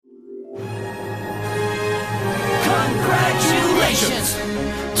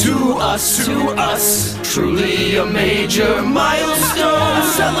to us, truly a major milestone, a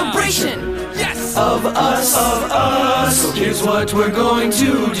celebration, yes, of us. So here's what we're going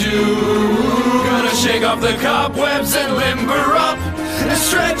to do. Gonna shake off the cobwebs and limber up, and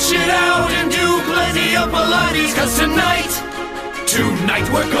stretch it out and do plenty of Pilates, 'cause tonight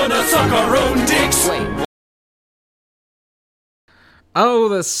we're gonna suck our own dicks. Oh,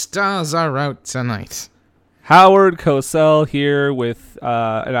 the stars are out tonight. Howard Cosell here with,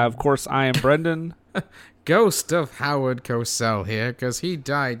 and of course I am Brendan. Ghost of Howard Cosell here, because he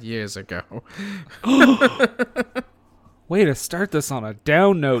died years ago. Way to start this on a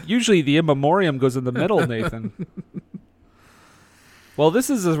down note. Usually the in memoriam goes in the middle, Nathan. Well, this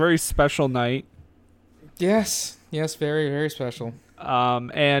is a very special night. Yes, very, very special.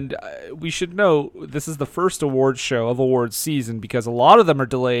 And we should know this is the first awards show of awards season because a lot of them are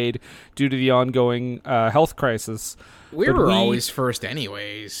delayed due to the ongoing health crisis. We were always first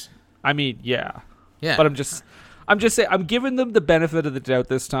anyways. I mean, yeah. Yeah. But I'm just saying, I'm giving them the benefit of the doubt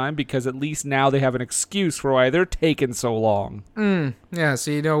this time because at least now they have an excuse for why they're taking so long. Yeah,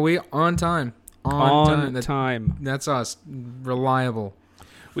 so we on time. On time. That's us. Reliable.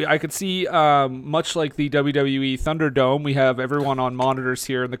 I could see, much like the WWE Thunderdome, we have everyone on monitors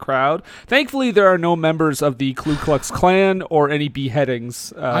here in the crowd. Thankfully, there are no members of the Ku Klux Klan or any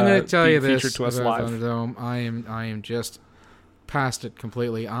beheadings. I'm going to tell you this to us about live. Thunderdome. I am just past it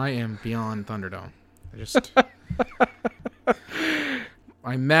completely. I am beyond Thunderdome.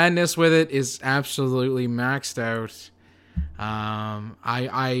 My madness with it is absolutely maxed out.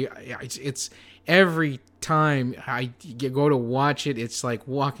 It's every time I go to watch it, it's like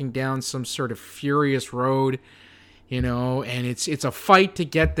walking down some sort of furious road, and it's a fight to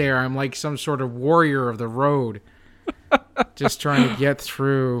get there. I'm like some sort of warrior of the road, just trying to get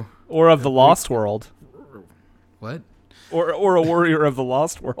through. Or of the Lost World. What? Or a warrior of the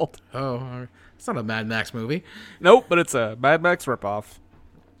Lost World. Oh, it's not a Mad Max movie. Nope, but it's a Mad Max ripoff.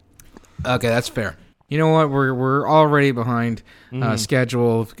 Okay, that's fair. You know what? We're already behind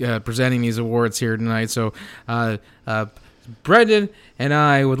schedule presenting these awards here tonight. So, Brendan and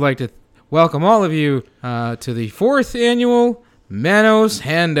I would like to welcome all of you to the 4th annual Manos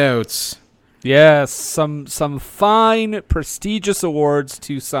Handouts. Yes, some fine, prestigious awards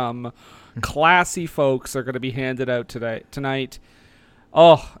to some classy folks are going to be handed out tonight.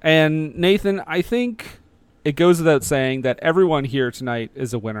 Oh, and Nathan, I think it goes without saying that everyone here tonight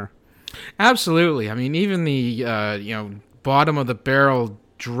is a winner. Absolutely. I mean, even the bottom of the barrel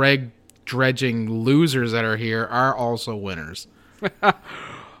dredging losers that are here are also winners.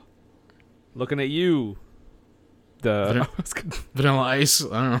 Looking at you, Vanilla Ice.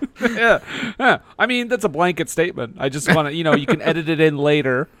 I don't know. yeah. I mean, that's a blanket statement. I just want to, you can edit it in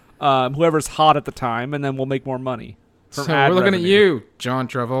later. Whoever's hot at the time, and then we'll make more money. So we're looking at you, John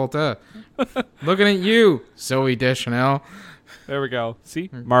Travolta. Looking at you, Zooey Deschanel. There we go. See?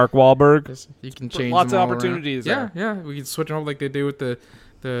 Mark Wahlberg. You can change lots them of all opportunities around. there. Yeah. We can switch them up like they do with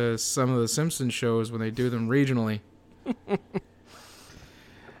the some of the Simpsons shows when they do them regionally.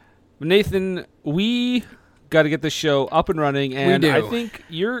 Nathan, we got to get this show up and running, and We do. I think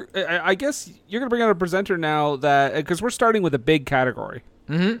I guess you're going to bring out a presenter now because we're starting with a big category.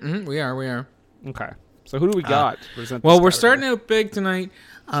 We are. Okay. So who do we got to present Well, this we're category? starting out big tonight.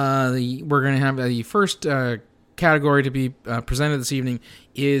 We're going to have the first category to be presented this evening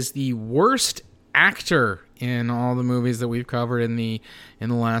is the worst actor in all the movies that we've covered in the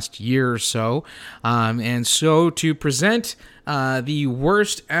last year or so. And so to present the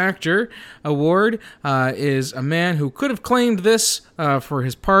worst actor award is a man who could have claimed this for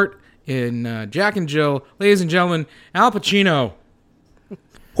his part in Jack and Jill. Ladies and gentlemen, Al Pacino.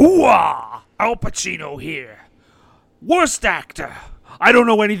 Hooah! Al Pacino here. Worst actor. I don't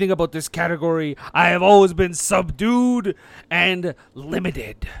know anything about this category. I have always been subdued and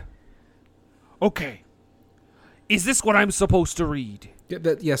limited. Okay. Is this what I'm supposed to read?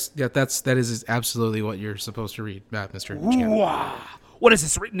 That is absolutely what you're supposed to read, Mr. Chan. Hooah! What is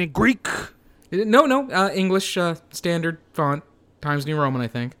this, written in Greek? No, English standard font, Times New Roman, I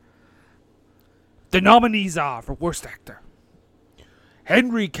think. The nominees are for worst actor: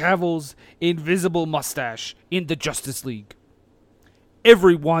 Henry Cavill's invisible mustache in the Justice League.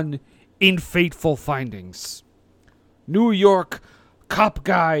 Everyone in Fateful Findings. New York cop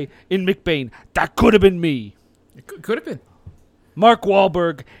guy in McBain. That could have been me. It could have been. Mark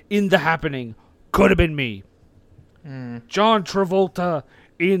Wahlberg in The Happening. Could have been me. John Travolta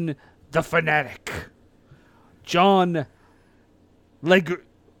in The Fanatic. John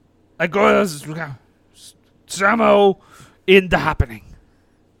Samo in The Happening.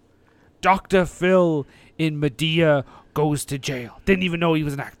 Dr. Phil in Medea Goes to Jail. Didn't even know he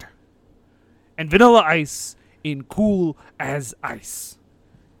was an actor. and Vanilla Ice in Cool as Ice.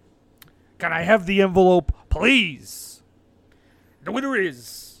 Can I have the envelope, please? The winner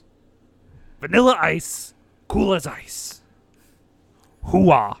is Vanilla Ice, Cool as Ice.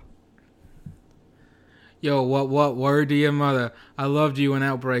 Hooah. Yo, what word to your mother? I loved you in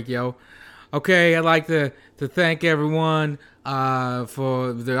Outbreak, yo. Okay, I'd like to thank everyone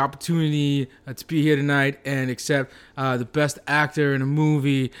for the opportunity to be here tonight and accept the best actor in a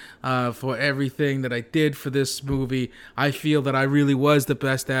movie for everything that I did for this movie. I feel that I really was the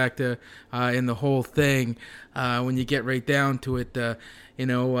best actor in the whole thing. When you get right down to it, it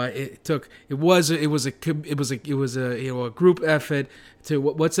was a group effort to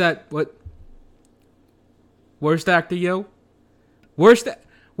what's that? What? Worst actor, yo? Worst?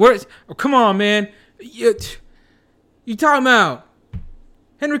 Oh, come on, man. You talking about?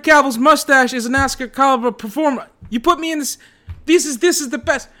 Henry Cavill's mustache is an Oscar caliber performer. You put me in this. This is the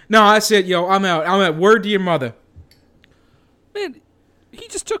best. No, that's it, yo. I'm out. I'm at. Word to your mother. Man, he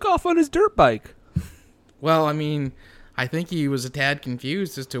just took off on his dirt bike. Well, I mean, I think he was a tad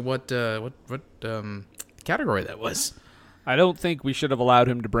confused as to what category that was. I don't think we should have allowed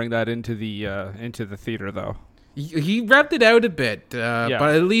him to bring that into the theater, though. He revved it out a bit, Yeah.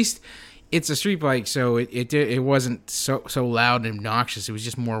 but at least it's a street bike, so it wasn't so loud and obnoxious. It was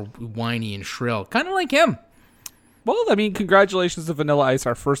just more whiny and shrill, kind of like him. Well, I mean, congratulations to Vanilla Ice,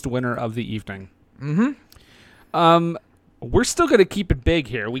 our first winner of the evening. Mm-hmm. We're still going to keep it big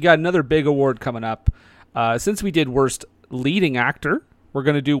here. We got another big award coming up. Since we did Worst Leading Actor, we're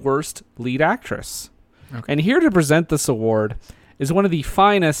going to do Worst Lead Actress. Okay. And here to present this award is one of the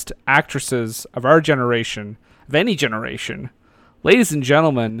finest actresses of our generation, of any generation. Ladies and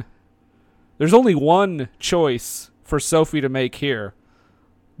gentlemen, there's only one choice for Sophie to make here.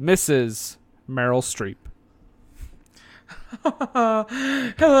 Mrs. Meryl Streep.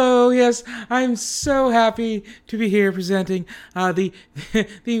 Hello, yes, I'm so happy to be here presenting the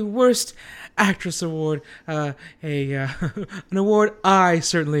Worst Actress Award, an award I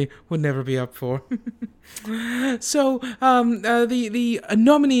certainly would never be up for. So, the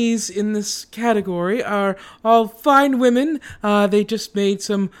nominees in this category are all fine women. They just made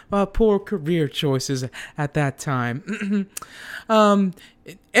some poor career choices at that time.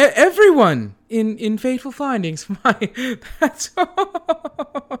 Everyone in Fateful Findings. That's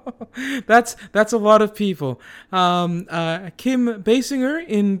a lot of people. Kim Basinger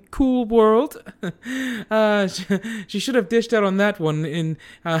in Cool World. She should have dished out on that one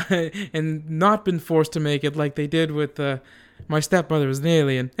and not been forced to make it like they did with My Stepmother Was an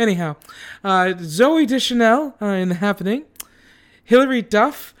Alien. Anyhow, Zoe Deschanel in The Happening. Hilary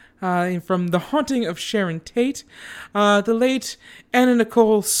Duff from The Haunting of Sharon Tate. The late Anna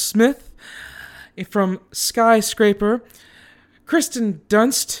Nicole Smith from Skyscraper. Kristen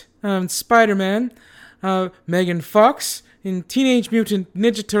Dunst in Spider-Man. Megan Fox in Teenage Mutant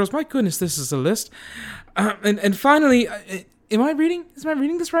Ninja Turtles. My goodness, this is a list. And finally, am I reading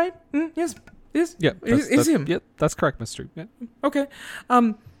this right? Yes. Yes. Yeah, Is him. Yeah, that's correct, Mr. Yeah. Okay.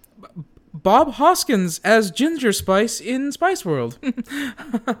 Bob Hoskins as Ginger Spice in Spice World.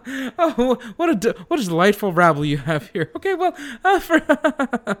 Oh, what a delightful rabble you have here. Okay, well,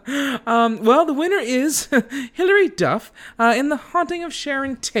 the winner is Hilary Duff in The Haunting of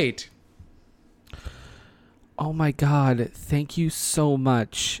Sharon Tate. Oh my God! Thank you so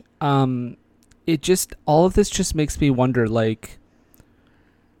much. All of this just makes me wonder, like,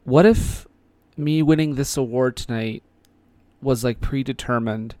 what if me winning this award tonight was like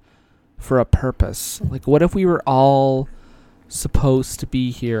predetermined for a purpose? Like, what if we were all supposed to be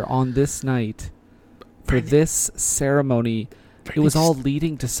here on this night for this ceremony? It was all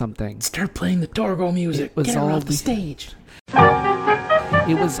leading to something. Start playing the Dorgo music. It was Get her all off the stage.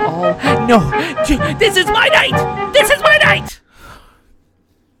 It was all... No, this is my night. This is my night.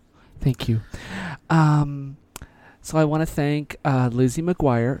 Thank you. So I want to thank Lizzie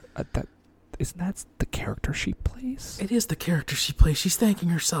McGuire. Isn't that the character she plays? It is the character she plays. She's thanking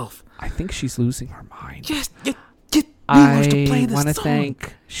herself. I think she's losing her mind. Yes, get viewers to play I this want to song.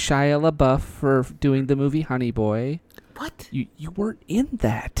 thank Shia LaBeouf for doing the movie Honey Boy. What? You weren't in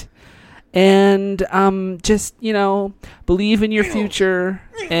that. And just, believe in your future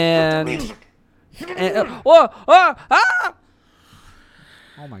and oh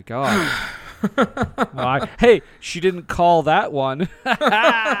my God. Hey, she didn't call that one.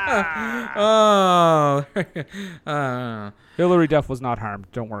 Oh. Hilary Duff was not harmed.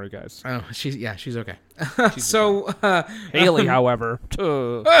 Don't worry, guys. Oh, she's okay. She's Haley, Haley, however.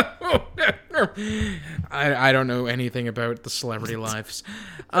 I don't know anything about the celebrity lives.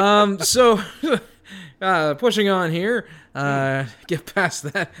 So pushing on here. Get past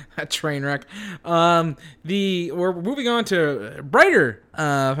that train wreck. We're moving on to brighter,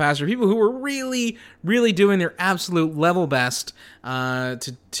 faster people who are really, really doing their absolute level best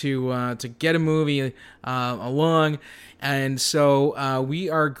to get a movie along. And so we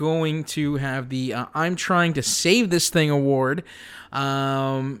are going to have the I'm Trying to Save This Thing award.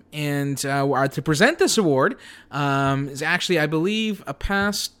 And to present this award is actually, I believe, a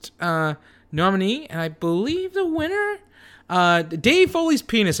past nominee, and I believe the winner, Dave Foley's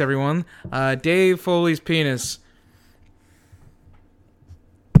Penis, everyone. Dave Foley's Penis.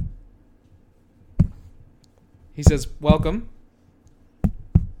 He says, welcome.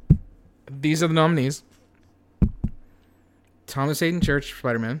 These are the nominees. Thomas Hayden Church for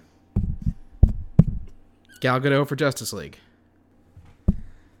Spider-Man. Gal Gadot for Justice League.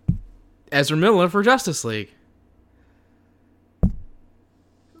 Ezra Miller for Justice League.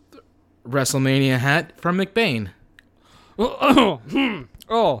 WrestleMania hat from McBain.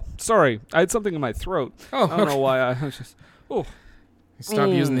 Oh, sorry. I had something in my throat. Oh, I don't know why. I was just... Oh. Stop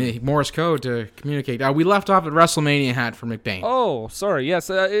using the Morse code to communicate. We left off at WrestleMania hat for McBain. Oh, sorry. Yes,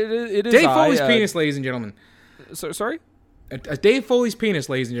 it is Dave Foley's penis, ladies and gentlemen. Sorry? Dave Foley's penis,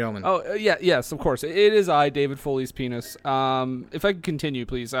 ladies and gentlemen. Oh, yes, of course. It is I, David Foley's penis. If I could continue,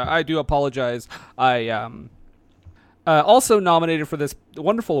 please. I do apologize. I also nominated for this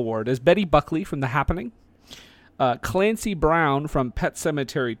wonderful award is Betty Buckley from The Happening, Clancy Brown from Pet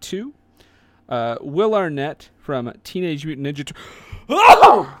Sematary 2, Will Arnett from Teenage Mutant Ninja Turtles.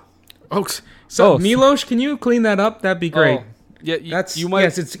 Oh, so Milos, can you clean that up? That'd be great. Oh, yeah, you might.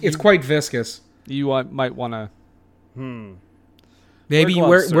 Yes, it's quite viscous. You might want to. Maybe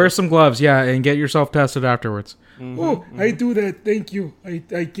wear some gloves, yeah, and get yourself tested afterwards. I do that. Thank you.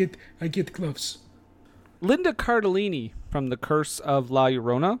 I get gloves. Linda Cardellini from The Curse of La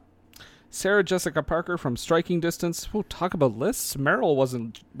Llorona, Sarah Jessica Parker from Striking Distance. Oh, talk about lists. Meryl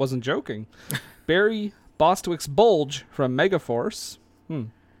wasn't joking. Barry Bostwick's Bulge from Megaforce.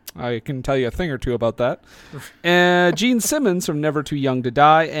 I can tell you a thing or two about that. Gene Simmons from Never Too Young to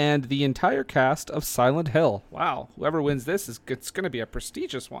Die, and the entire cast of Silent Hill. Wow, whoever wins this it's going to be a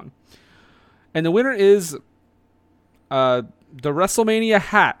prestigious one. And the winner is the WrestleMania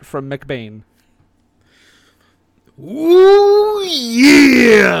hat from McBain. Ooh,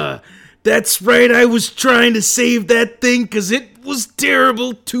 yeah! That's right, I was trying to save that thing because it was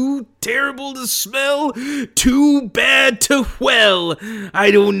terrible. Too terrible to smell. Too bad to well.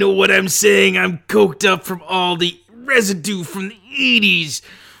 I don't know what I'm saying. I'm coked up from all the residue from the 80s.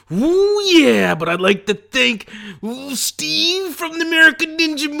 Ooh, yeah, but I'd like to thank Steve from the American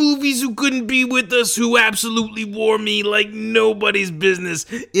Ninja movies who couldn't be with us, who absolutely wore me like nobody's business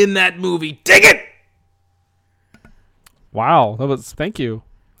in that movie. Take it! Wow, thank you.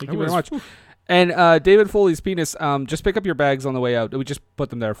 Thank you very much. And David Foley's penis, just pick up your bags on the way out. We just put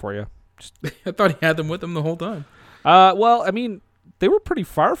them there for you. I thought he had them with him the whole time. Well, I mean, they were pretty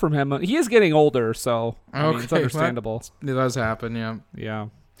far from him. He is getting older, so I mean, it's understandable. It does happen, yeah. Yeah.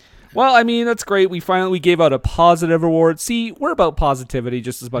 Well, I mean, that's great. We gave out a positive award. See, we're about positivity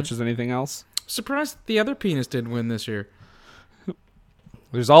just as much as anything else. Surprised the other penis didn't win this year.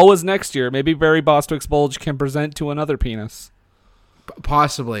 There's always next year. Maybe Barry Bostwick's Bulge can present to another penis.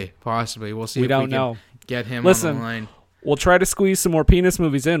 Possibly. We'll see. We if don't we know. Can get him Listen, on the line. We'll try to squeeze some more penis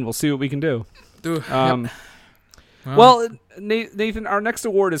movies in. We'll see what we can do. Yep. Well, Nathan, our next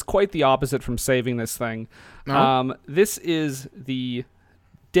award is quite the opposite from saving this thing. Oh. This is the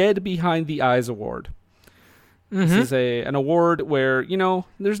Dead Behind the Eyes Award. Mm-hmm. This is an award where, you know,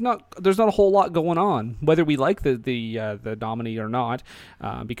 there's not a whole lot going on, whether we like the nominee or not,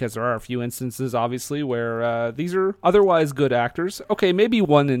 because there are a few instances, obviously, where these are otherwise good actors. Okay, maybe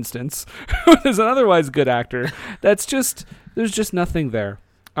one instance there's an otherwise good actor there's just nothing there.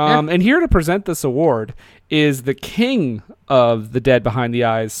 And here to present this award is the king of the Dead Behind the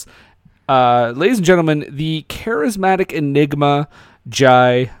Eyes, ladies and gentlemen, the charismatic enigma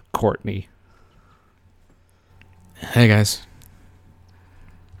Jai Courtney. Hey, guys.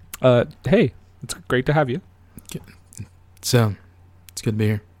 Hey, it's great to have you. So, it's good to be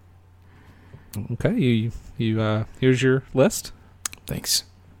here. Okay, you here's your list. Thanks.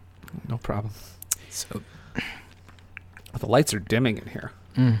 No problem. So, the lights are dimming in here.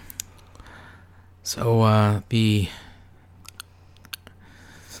 So, the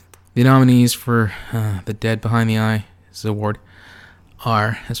nominees for the Dead Behind the Eyes award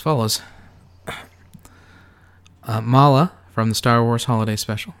are as follows. Mala from the Star Wars Holiday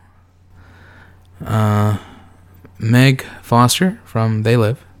Special. Meg Foster from They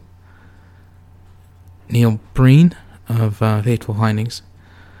Live. Neil Breen of Fateful Findings.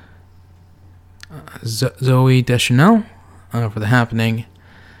 Zoe Deschanel for The Happening,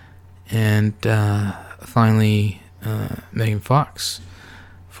 and finally Megan Fox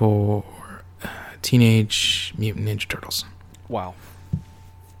for Teenage Mutant Ninja Turtles. Wow.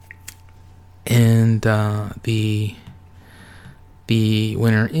 And the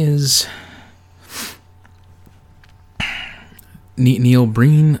winner is Neil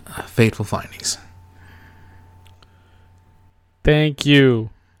Breen, Fateful Findings. Thank you.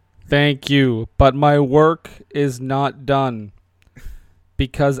 But my work is not done.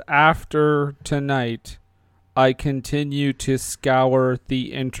 Because after tonight, I continue to scour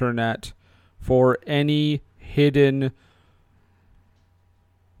the internet for any hidden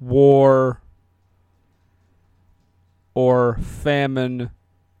war or famine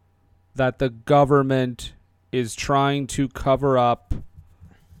that the government is trying to cover up.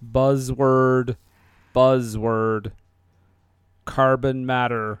 Buzzword, carbon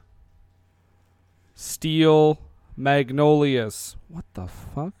matter, steel magnolias. What the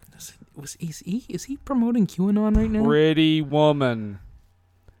fuck? Is he promoting QAnon right now? Pretty Woman.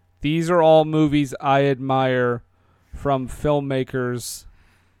 These are all movies I admire from filmmakers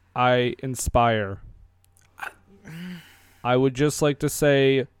I inspire. I would just like to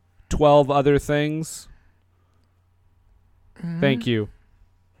say 12 other things. Thank you.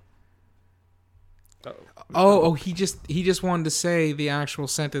 Oh, he just wanted to say the actual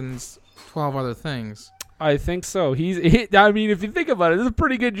sentence 12 other things. I think so. I mean, if you think about it, it's a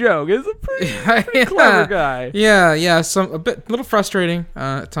pretty good joke. It's a pretty clever guy. Yeah. A little frustrating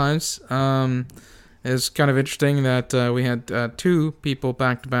at times. It's kind of interesting that we had two people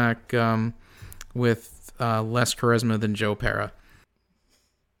back to back with less charisma than Joe Pera.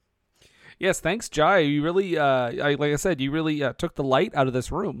 Yes, thanks, Jai. You really, like I said, you really took the light out of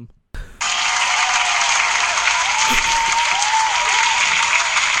this room.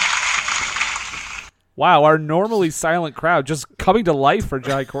 Wow, our normally silent crowd just coming to life for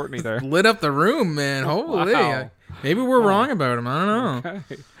Jai Courtney there. Lit up the room, man. Holy. Wow. Maybe we're wrong about him. I don't know.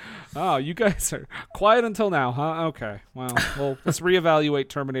 Okay. Oh, you guys are quiet until now, huh? Okay. Well, let's reevaluate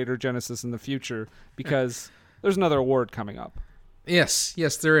Terminator Genesis in the future because there's another award coming up. Yes,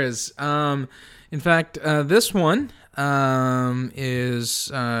 there is. In fact, this one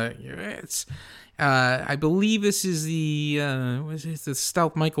is it's. I believe this is the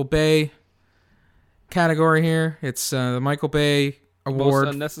Stealth Michael Bay category here. It's the Michael Bay Award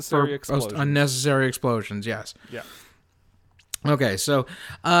Most Unnecessary Explosions. Most Unnecessary Explosions. Yes. Yeah. Okay, so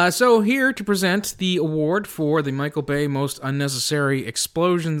here to present the award for the Michael Bay Most Unnecessary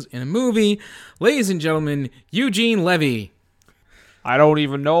Explosions in a Movie, ladies and gentlemen, Eugene Levy. I don't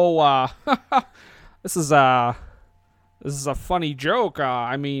even know. This is a funny joke.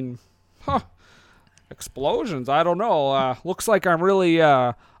 I mean, explosions. I don't know. Looks like I'm really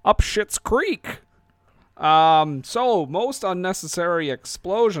up Schitt's Creek. So most unnecessary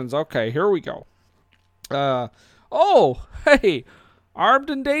explosions. Okay, here we go. Oh, hey, Armed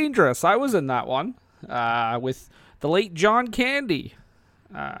and Dangerous. I was in that one. With the late John Candy.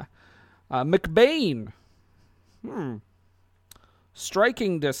 McBain.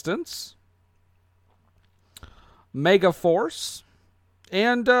 Striking Distance. Megaforce.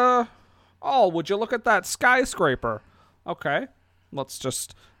 And, would you look at that skyscraper? Okay, let's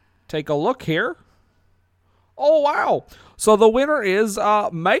just take a look here. Oh, wow. So the winner is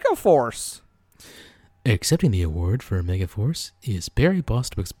Megaforce. Accepting the award for Megaforce is Barry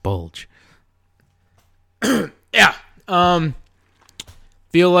Bostwick's Bulge. Yeah.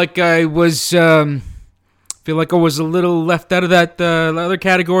 Feel like I was a little left out of that other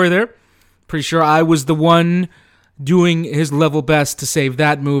category there. Pretty sure I was the one doing his level best to save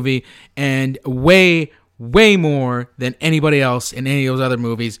that movie, and way more than anybody else in any of those other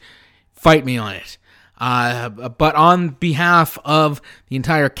movies. Fight me on it. But on behalf of the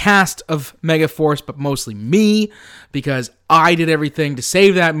entire cast of Megaforce, but mostly me, because I did everything to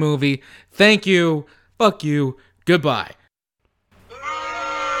save that movie, thank you, fuck you, goodbye.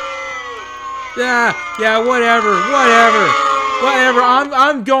 Yeah, whatever.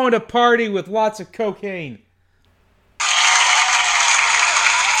 I'm going to party with lots of cocaine.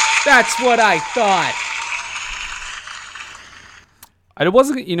 That's what I thought. I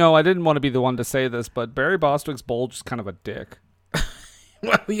didn't want to be the one to say this, but Barry Bostwick's Bulge is kind of a dick.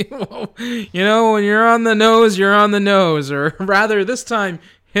 Well, when you're on the nose, you're on the nose. Or rather, this time,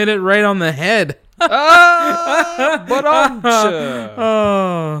 hit it right on the head. Oh.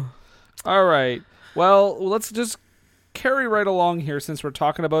 All right. Well, let's just carry right along here since we're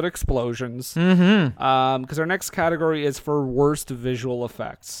talking about explosions. Mm-hmm. Because our next category is for worst visual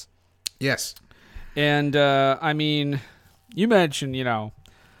effects. Yes. And, I mean, you mentioned,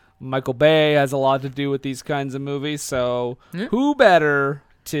 Michael Bay has a lot to do with these kinds of movies, so Yeah. who better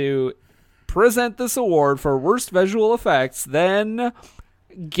to present this award for worst visual effects than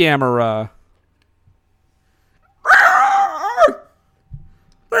Gamera?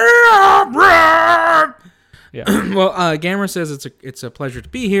 Yeah. Well, Gamera says it's a pleasure to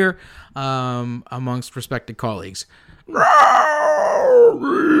be here amongst respected colleagues.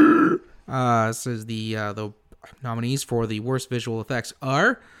 Says the nominees for the worst visual effects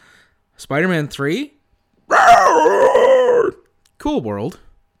are Spider-Man 3, Cool World,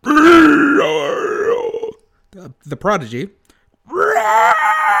 The Prodigy,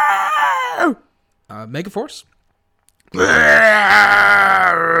 Megaforce,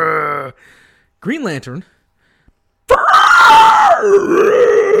 Green Lantern,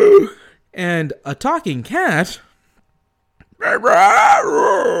 and a talking cat.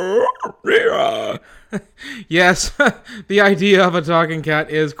 Yes, the idea of a talking cat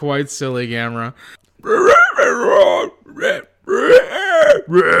is quite silly, Gamera.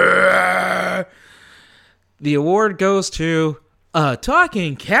 The award goes to a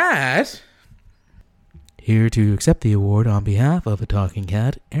talking cat. Here to accept the award on behalf of a talking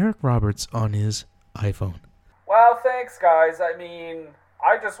cat, Eric Roberts on his iPhone. Well, thanks, guys. I mean,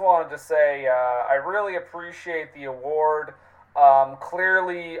 I just wanted to say I really appreciate the award.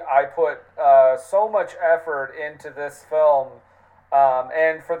 Clearly, I put so much effort into this film,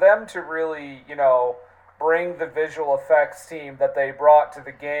 and for them to really, bring the visual effects team that they brought to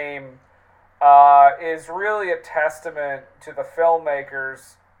the game is really a testament to the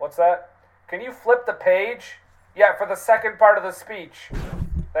filmmakers. What's that? Can you flip the page? Yeah, for the second part of the speech.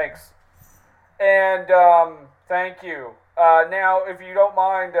 Thanks. And thank you. Now, if you don't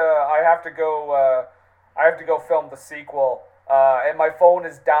mind, I have to go film the sequel. And my phone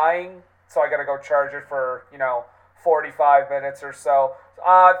is dying, so I gotta go charge it for 45 minutes or so.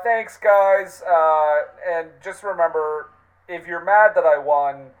 Thanks, guys. And just remember, if you're mad that I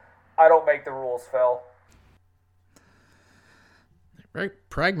won, I don't make the rules, Phil. Very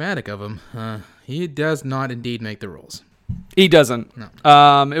pragmatic of him. He does not indeed make the rules. He doesn't. No.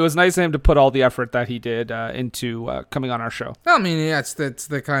 It was nice of him to put all the effort that he did into coming on our show. Well, I mean, that's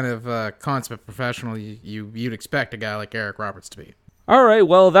the kind of consummate professional you'd expect a guy like Eric Roberts to be. All right.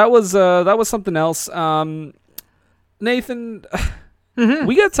 Well, that was something else. Nathan,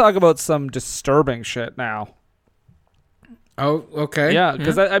 we got to talk about some disturbing shit now. Oh, okay. Yeah,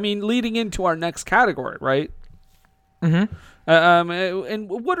 because I mean, leading into our next category, right? Mm-hmm. And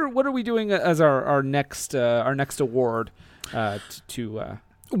what are we doing as our next award?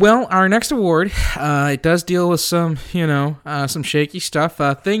 Well, our next award, it does deal with some shaky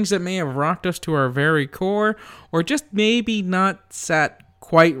stuff, things that may have rocked us to our very core, or just maybe not sat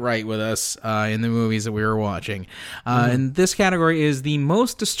quite right with us in the movies that we were watching. And this category is the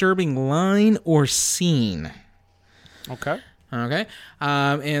most disturbing line or scene. Okay. Okay.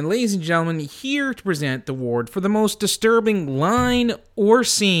 And ladies and gentlemen, here to present the award for the most disturbing line or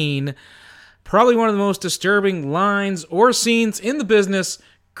scene, probably one of the most disturbing lines or scenes in the business,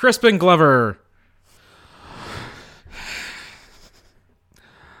 Crispin Glover.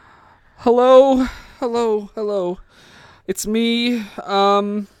 Hello. It's me.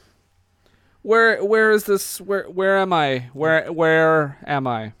 Where is this? Where am I? Where am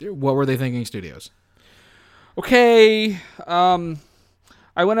I? What were they thinking, Studios? Okay,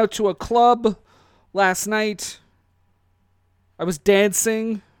 I went out to a club last night. I was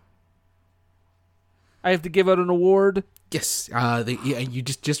dancing. I have to give out an award. Yes. You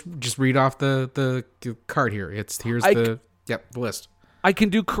just read off the card here. Here's the list. I can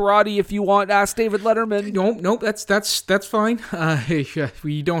do karate if you want. Ask David Letterman. Nope. That's fine.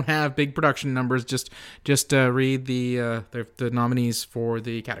 We don't have big production numbers. Just read the nominees for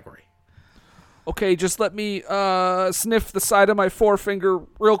the category. Okay, just let me sniff the side of my forefinger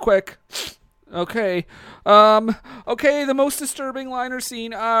real quick. Okay. Okay, the most disturbing line or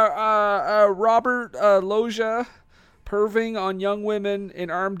scene, Robert Loggia perving on young women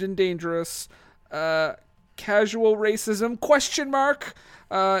in Armed and Dangerous. Casual racism,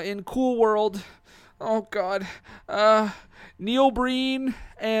 in Cool World. Oh, God. Neil Breen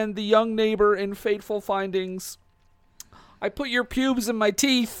and the young neighbor in Fateful Findings. I put your pubes in my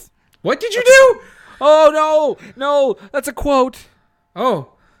teeth. What did you do? Oh, no, that's a quote. Oh.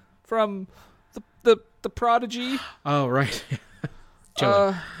 From the Prodigy. Oh, right.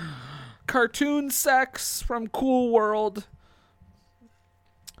 Cartoon sex from Cool World.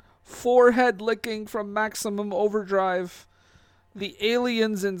 Forehead licking from Maximum Overdrive. The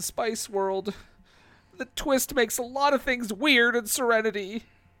aliens in Spice World. The twist makes a lot of things weird in Serenity.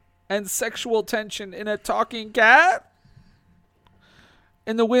 And sexual tension in A Talking Cat.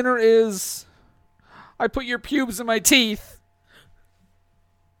 And the winner is I Put Your Pubes in My Teeth.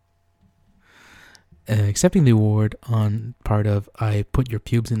 Accepting the award on part of I Put Your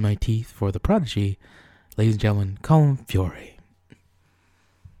Pubes in My Teeth for The Prodigy, ladies and gentlemen, Colin Fiore.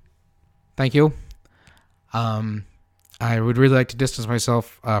 Thank you. I would really like to distance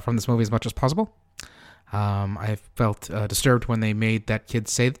myself from this movie as much as possible. I felt disturbed when they made that kid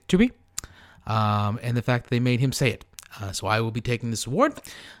say it to me, and the fact that they made him say it. So I will be taking this award,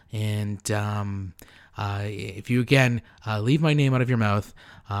 and if you again leave my name out of your mouth,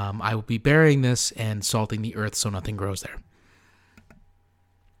 I will be burying this and salting the earth so nothing grows there.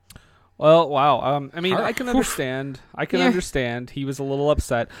 Well, wow. I mean, I can understand. Understand. He was a little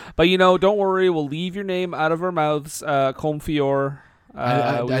upset. But, don't worry. We'll leave your name out of our mouths, Comfior.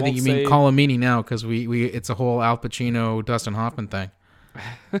 I think you mean Colomini now, because we it's a whole Al Pacino, Dustin Hoffman thing.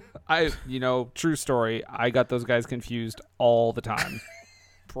 True story. I got those guys confused all the time.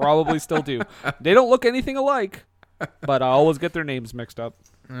 Probably still do. They don't look anything alike, but I always get their names mixed up.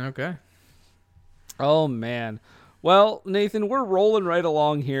 Okay. Oh, man. Well, Nathan, we're rolling right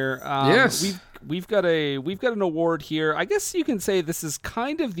along here. Yes. We've got an award here. I guess you can say this is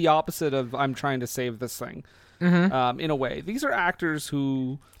kind of the opposite of I'm trying to save this thing. Mm-hmm. In a way, these are actors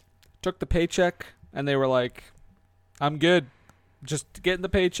who took the paycheck and they were like, "I'm good, just getting the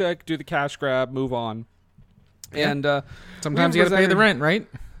paycheck, do the cash grab, move on." Yeah. And sometimes you got to pay the rent, right?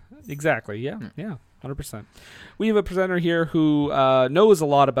 Exactly. Yeah. 100%. We have a presenter here who knows a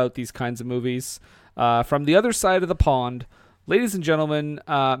lot about these kinds of movies. From the other side of the pond, ladies and gentlemen,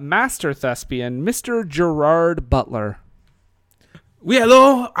 master thespian, Mr. Gerard Butler. Oui,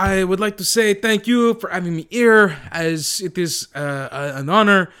 hello. I would like to say thank you for having me here, as it is an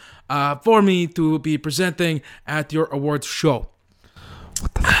honor for me to be presenting at your awards show.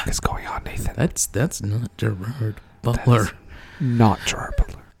 What the fuck is going on, Nathan? That's not Gerard Butler. Not Gerard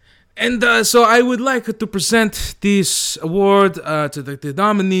Butler. And so I would like to present this award to the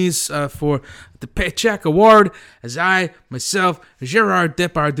nominees for the Paycheck Award, as I, myself, Gerard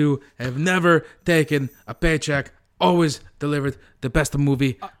Depardieu, have never taken a paycheck, always delivered the best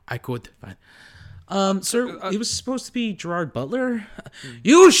movie I could find. Sir, it was supposed to be Gerard Butler.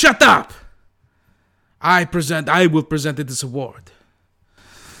 You shut up! I will present this award.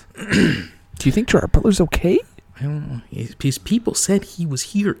 Do you think Gerard Butler's okay? I don't know. His people said he was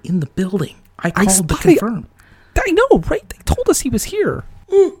here in the building. I called to confirm. I know, right? They told us he was here.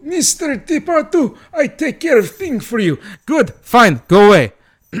 Oh, Mr. Depardieu, I take care of things for you. Good, fine, go away.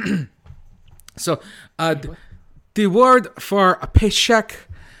 So, the award for a paycheck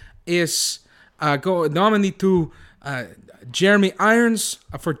is nominee to Jeremy Irons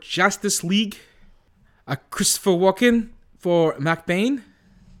for Justice League, Christopher Walken for McBain,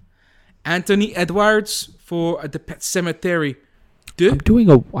 Anthony Edwards for The Pet Cemetery. I'm doing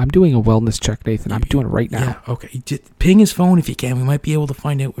a wellness check, Nathan. I'm doing it right now. Yeah, okay. Just ping his phone if you can. We might be able to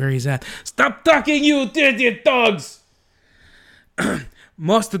find out where he's at. Stop talking, you idiot dogs!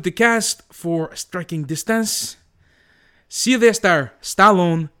 Most of the cast for Striking Distance, Sylvester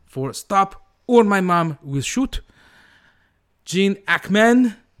Stallone for Stop or My Mom Will Shoot, Gene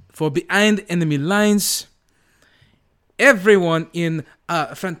Hackman for Behind Enemy Lines, everyone in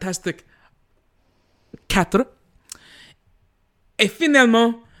Fantastic 4, et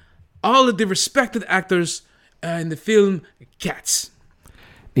finalement, all of the respected actors in the film Cats.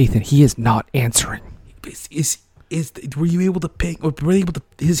 Nathan, he is not answering. Were you able to ping, or were they able to,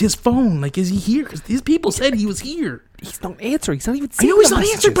 is his phone, like, is he here? Because his people said he was here. He's not answering. He's not even I seeing know he's the not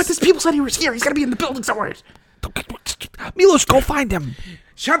messages. answering, but his people said he was here. He's got to be in the building somewhere. Milos, go find him.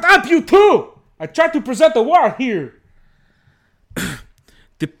 Shut up, you two! I tried to present the award here.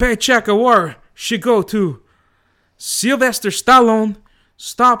 The Paycheck Award should go to Sylvester Stallone,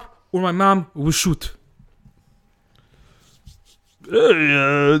 Stop or My Mom Will Shoot.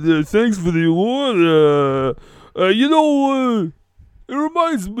 Hey, thanks for the award. It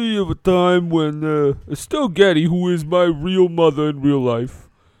reminds me of a time when Estelle Getty, who is my real mother in real life,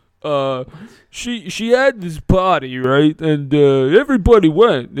 she had this party, right? And everybody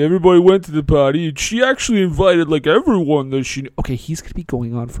went. Everybody went to the party, and she actually invited like everyone that she. Okay, he's gonna be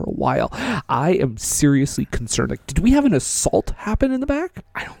going on for a while. I am seriously concerned. Like, did we have an assault happen in the back?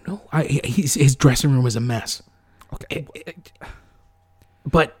 I don't know. His dressing room is a mess. Okay.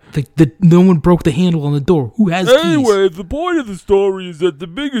 But no one broke the handle on the door. Who has keys? Anyway, the point of the story is that the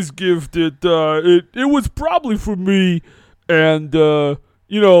biggest gift it was probably for me, and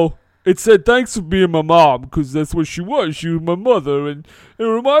it said thanks for being my mom, because that's what she was. She was my mother, and it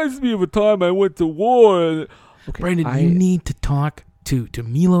reminds me of a time I went to war. And okay, Brandon, you need to talk to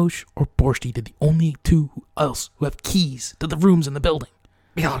Milos or Borsti. They're the only two else who have keys to the rooms in the building.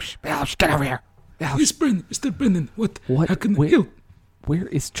 Milosh, get over here. Yes, Brendan, Mr. Brendan. What? What? How can I Wait. help? Where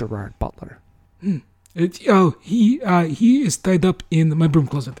is Gerard Butler? He is tied up in my broom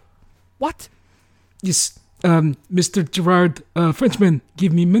closet. What? Yes, Mr. Gerard, Frenchman,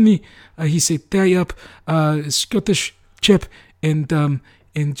 give me money. He said tie up Scottish chap and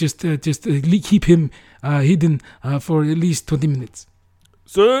just keep him hidden for at least 20 minutes.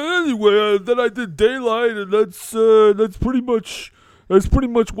 So anyway, then I did daylight, and that's pretty much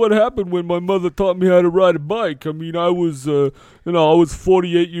what happened when my mother taught me how to ride a bike. I mean, I was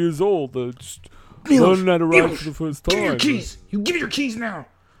 48 years old, just learning how to ride for the first time. Give me your keys. You give me your keys now.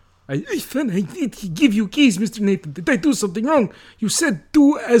 I did give you keys, Mr. Nathan. Did I do something wrong? You said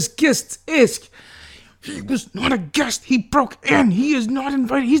do as guests ask. He was not a guest. He broke in. He is not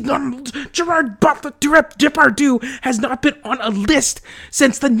invited. He's not. Gerard Butler Depardieu has not been on a list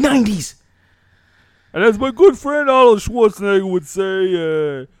since the 90s. And as my good friend Arnold Schwarzenegger would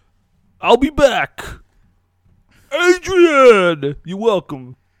say, I'll be back. Adrian, you're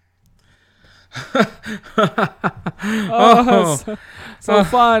welcome. So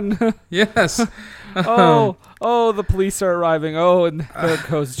fun. Yes. Oh, the police are arriving. Oh, and there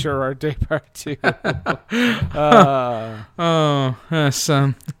goes Gerard Depardieu. Yes.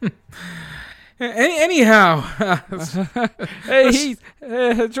 Anyhow, Hey,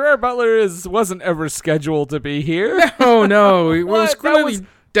 Gerard Butler wasn't ever scheduled to be here. no, it was What? clearly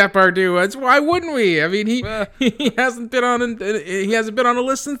Depardieu. Why wouldn't we? I mean, he hasn't been on a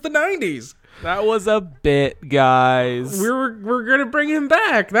list since the 90s. That was a bit, guys. We're gonna bring him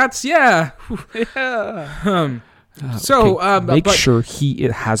back. That's yeah. Yeah. But sure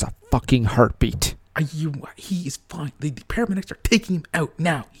it has a fucking heartbeat. He is fine. The paramedics are taking him out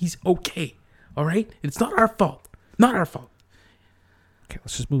now. He's okay. All right? It's not our fault. Not our fault. Okay,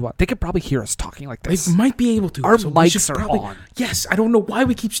 let's just move on. They could probably hear us talking like They this. might be able to. Our we mics should are probably- on. Yes, I don't know why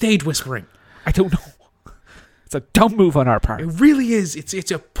we keep stage whispering. I don't know. It's a dumb move on our part. It really is.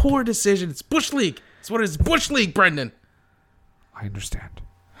 It's a poor decision. It's Bush League. It's what it is. Bush League, Brendan. I understand.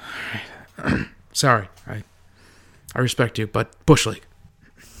 Sorry. I respect you, but Bush League.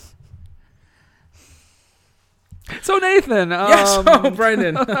 So Nathan, yes,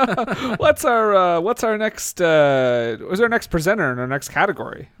 Brendan. what's our next presenter in our next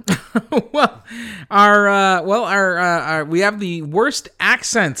category? Well, we have the worst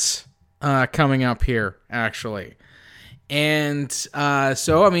accents coming up here, actually. And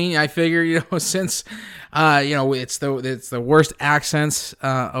so, I mean, I figure, since it's the worst accents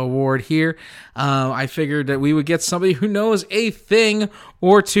award here, I figured that we would get somebody who knows a thing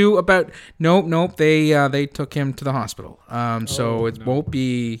or two about. Nope. They took him to the hospital. Won't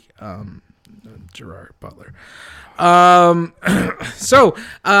be Gerard Butler.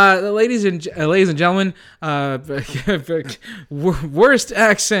 Ladies and gentlemen, worst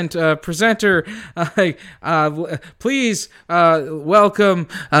accent presenter. Please welcome.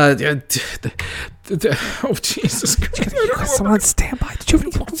 Oh Jesus Christ! You got someone on standby. Did you have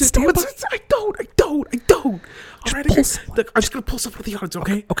anyone on standby? I don't. All right, I'm just gonna pull someone from the audience.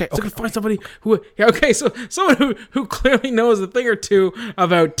 Okay. Okay. So I'm gonna find somebody who. Yeah, okay. So someone who clearly knows a thing or two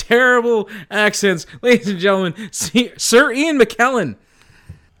about terrible accents, ladies and gentlemen, Sir Ian McKellen.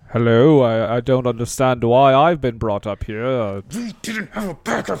 Hello, I don't understand why I've been brought up here. We didn't have a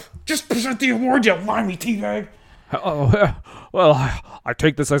backup. Just present the award, you limey teabag. Well, I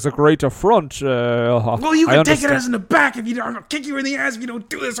take this as a great affront. Well, you can take it as in the back if you don't. I'll kick you in the ass if you don't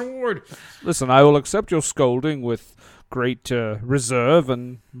do this award. Listen, I will accept your scolding with great reserve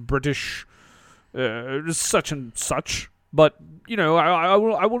and British such and such. But I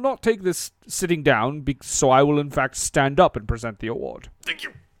will not take this sitting down. So I will in fact stand up and present the award. Thank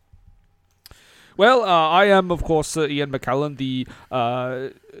you. Well, I am, of course, Ian McKellen, the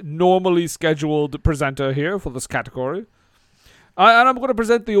normally scheduled presenter here for this category. And I'm going to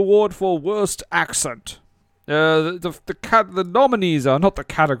present the award for worst accent. The nominees are not the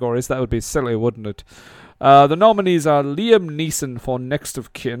categories. That would be silly, wouldn't it? The nominees are Liam Neeson for Next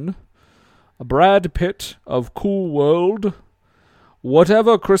of Kin, Brad Pitt of Cool World,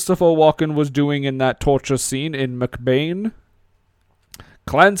 whatever Christopher Walken was doing in that torture scene in McBain,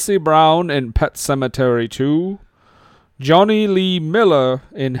 Clancy Brown in Pet Sematary 2, Johnny Lee Miller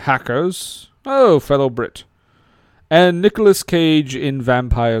in Hackers, fellow Brit, and Nicolas Cage in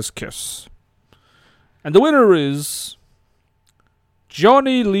Vampire's Kiss. And the winner is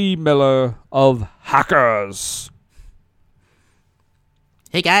Johnny Lee Miller of Hackers.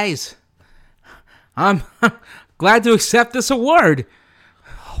 Hey guys, I'm glad to accept this award.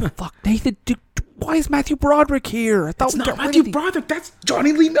 Oh fuck, Nathan! Why is Matthew Broderick here? I thought It's not Matthew Broderick. That's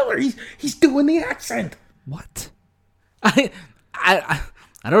Johnny Lee Miller. He's doing the accent. What?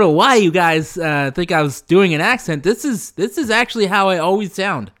 I don't know why you guys think I was doing an accent. This is actually how I always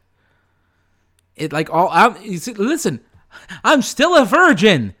sound. It like listen, I'm still a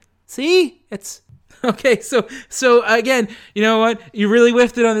virgin. See, it's okay. So again, you know what? You really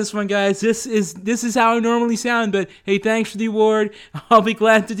whiffed it on this one, guys. This is how I normally sound. But hey, thanks for the award. I'll be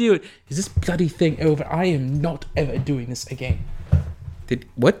glad to do it. Is this bloody thing over? I am not ever doing this again. Did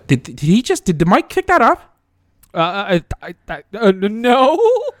the mic kick that up? No.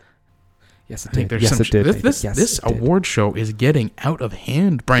 Yes, it did. Yes, it did. This award show is getting out of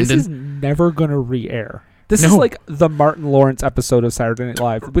hand, Brendan. This is never gonna re-air. This is like the Martin Lawrence episode of Saturday Night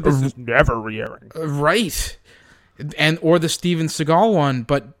Live, but this is never re-airing. Right. Or the Steven Seagal one,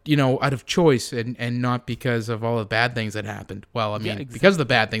 but out of choice and not because of all the bad things that happened. Well, I mean, because of the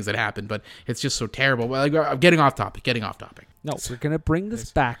bad things that happened, but it's just so terrible. Well, I'm getting off topic. No, we're gonna bring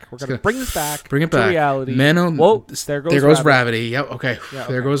this back. We're gonna bring this back. Bring it to back. reality. Whoa, there goes Rabbit. Yep. Okay. Yeah,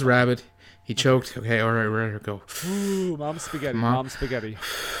 there goes Rabbit. He choked. Okay. All right. We're gonna go. Ooh, Mom spaghetti. Mom spaghetti.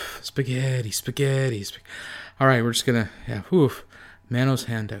 Spaghetti. All right. We're just gonna. Yeah. Whew. Manos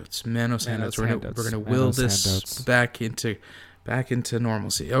handouts. We're gonna will this back into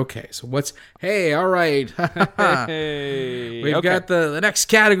normalcy. Okay. So what's? Hey. All right. Hey. We've got the next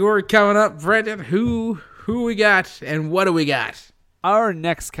category coming up, Brendan. Who we got and what do we got? Our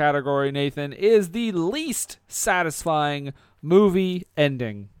next category, Nathan, is the least satisfying movie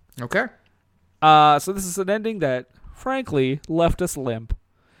ending. Okay. So this is an ending that, frankly, left us limp.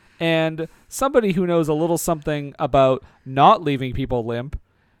 And somebody who knows a little something about not leaving people limp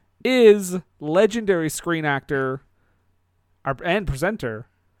is legendary screen actor and presenter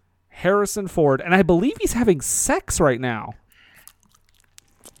Harrison Ford. And I believe he's having sex right now.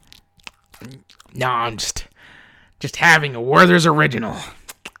 No, I'm just having a Werther's original.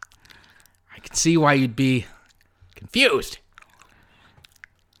 I can see why you'd be confused.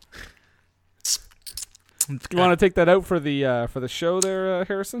 You want to take that out for the show there,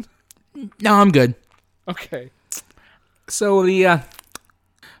 Harrison? No, I'm good. Okay. So the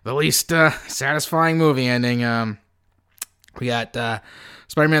least satisfying movie ending. We got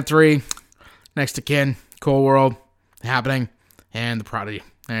Spider-Man 3, Next of Kin, Cold World, Happening, and The Prodigy.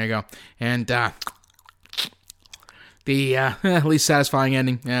 There you go. And the least satisfying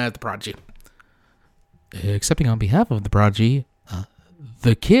ending, The Prodigy. Accepting on behalf of The Prodigy,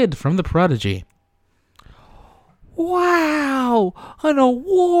 the kid from The Prodigy. Wow! An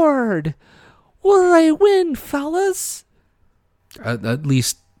award! What did I win, fellas? At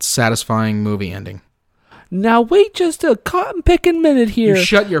least satisfying movie ending. Now wait just a cotton-picking minute here. You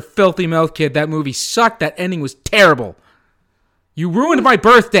shut your filthy mouth, kid. That movie sucked. That ending was terrible. You ruined my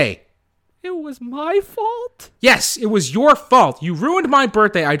birthday. It was my fault? Yes, it was your fault. You ruined my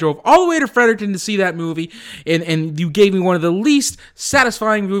birthday. I drove all the way to Fredericton to see that movie, and you gave me one of the least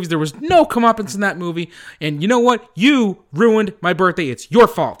satisfying movies. There was no comeuppance in that movie, and you know what? You ruined my birthday. It's your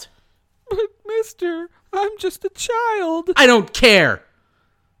fault. But, mister, I'm just a child. I don't care.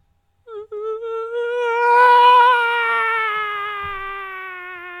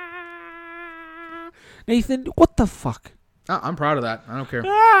 Nathan, what the fuck? I'm proud of that. I don't care.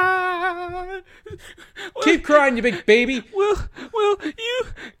 Keep crying, you big baby. Will you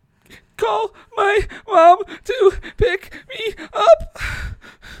call my mom to pick me up?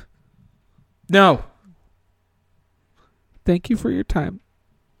 No. Thank you for your time.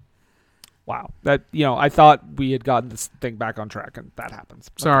 Wow. That, I thought we had gotten this thing back on track, and that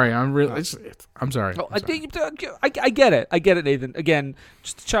happens. Sorry, I'm really. I'm sorry. I get it. I get it, Nathan. Again,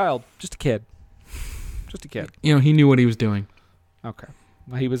 just a child, just a kid. Just a kid. He knew what he was doing. Okay.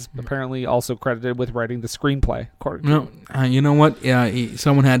 Well, he was apparently also credited with writing the screenplay. No, you know what? Yeah,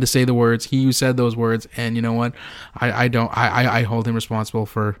 someone had to say the words. He said those words, and you know what? I hold him responsible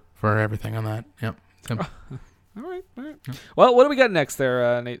for everything on that. Yep. So. All right. Yep. Well, what do we got next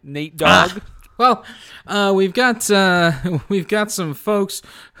there, Nate Dogg? Well, we've got some folks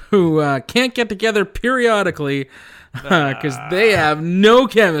who can't get together periodically because they have no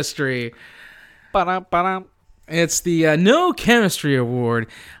chemistry. Ba-dum. It's the No Chemistry Award.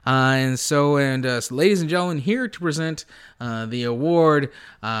 So, ladies and gentlemen, here to present the award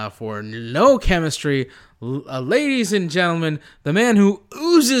for No Chemistry, ladies and gentlemen, the man who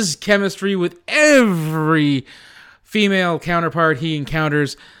oozes chemistry with every female counterpart he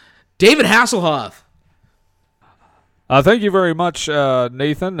encounters, David Hasselhoff. Thank you very much,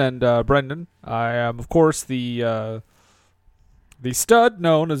 Nathan and Brendan. I am, of course, the stud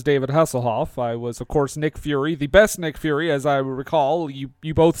known as David Hasselhoff. I was, of course, Nick Fury, the best Nick Fury, as I recall. You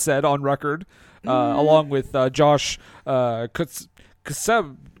both said on record, along with Josh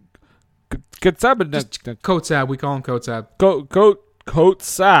Kotsab. Kotsab, we call him Kotsab. Coat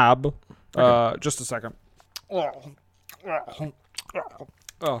Sab. Just a second. Oh,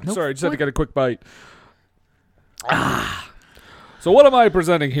 sorry. I just had to get a quick bite. So what am I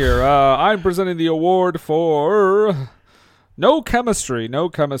presenting here? I'm presenting the award for no chemistry. No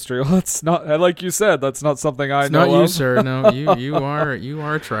chemistry. That's not, like you said, that's not something I It's know not you, of. sir. No, you are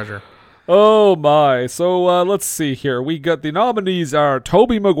a treasure. Oh my. So let's see here. We got the nominees are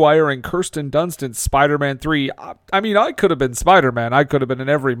Tobey Maguire and Kirsten Dunst's Spider-Man 3. I mean, I could have been Spider-Man. I could have been in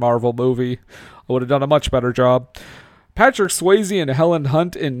every Marvel movie. I would have done a much better job. Patrick Swayze and Helen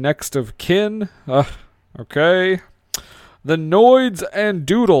Hunt in Next of Kin. Okay. The Noids and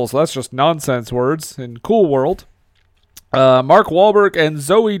Doodles. That's just nonsense words in Cool World. Mark Wahlberg and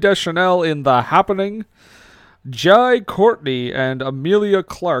Zooey Deschanel in The Happening. Jai Courtney and Amelia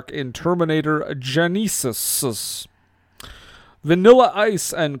Clark in Terminator Genesis. Vanilla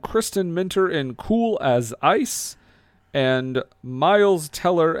Ice and Kristen Minter in Cool as Ice. And Miles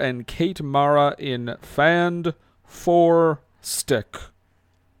Teller and Kate Mara in Fanned for Stick.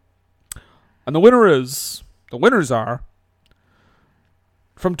 And the winners are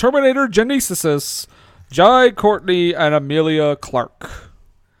from Terminator Genesis, Jai Courtney and Amelia Clark.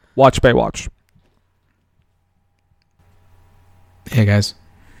 Watch Baywatch. Hey guys.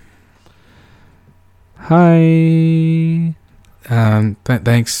 Hi.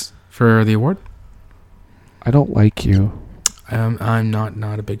 Thanks for the award. I don't like you. I'm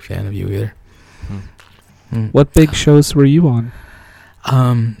not a big fan of you either. What big shows were you on?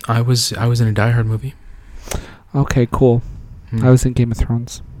 I was in a Die Hard movie. Okay, cool. Hmm. I was in Game of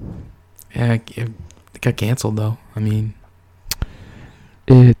Thrones. Yeah, it got canceled though. I mean,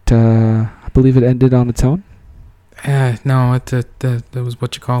 I believe it ended on its own. no, that was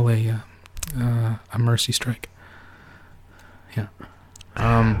what you call a mercy strike. Yeah.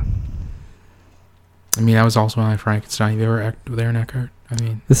 I mean, I was also on Frankenstein. They were there in Eckhart. I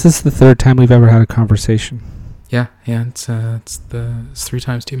mean, This is the third time we've ever had a conversation. yeah. It's 3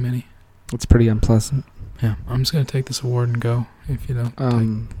 times too many. It's pretty unpleasant. Yeah, I'm just gonna take this award and go. If you don't,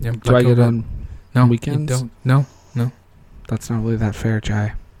 Do I get on no weekends? You don't. No. That's not really that fair,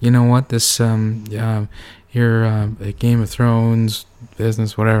 Jai. You know what? This your Game of Thrones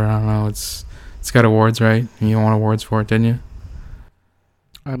business, whatever. I don't know. It's got awards, right? You won awards for it, didn't you?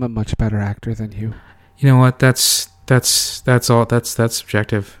 I'm a much better actor than you. You know what? That's all. That's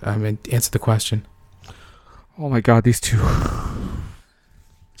subjective. I mean, answer the question. Oh my God, these two.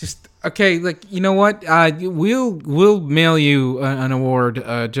 Just okay. Like, you know what? We'll mail you an award,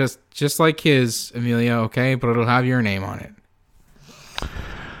 just like his, Amelia. Okay, but it'll have your name on it.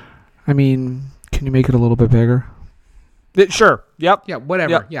 I mean, can you make it a little bit bigger? Sure. Yep. Yeah.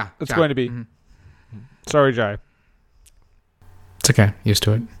 Whatever. Yep. Yeah. It's yeah. going to be. Mhm. Sorry, Jai. It's okay. Used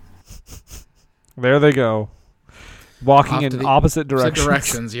to it. There they go. Walking Off to in the opposite directions.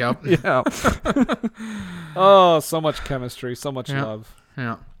 Directions. Yep. Yeah. Oh, so much chemistry. So much Yeah. love.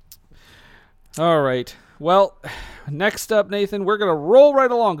 Yeah. All right. Well, next up, Nathan, we're gonna roll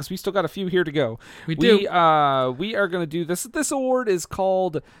right along because we still got a few here to go. We do. We are gonna do this. This award is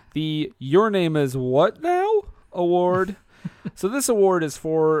called the "Your Name Is What Now" award. So this award is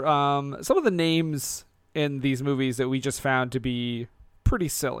for some of the names in these movies that we just found to be pretty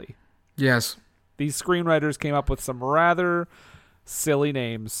silly. Yes. These screenwriters came up with some rather silly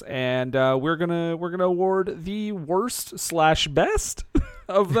names, and we're gonna award the worst/best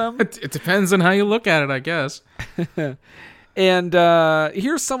of them. It depends on how you look at it, I guess. And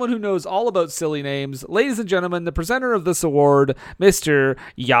here's someone who knows all about silly names. Ladies and gentlemen, the presenter of this award, Mr.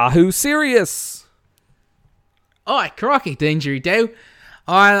 Yahoo Serious. Oh, crocky, Danger Do.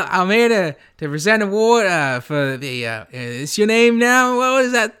 I'm here to present an award for the. Is your name now? What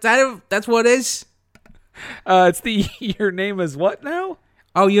is that? That's what it is? It's the Your Name Is What Now?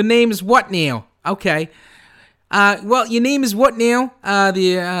 Oh, your name is what now? Okay. Well, your name is what now?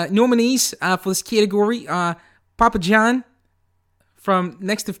 The nominees for this category are Papa John from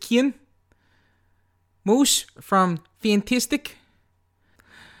Next of Kin, Moose from Fantastic,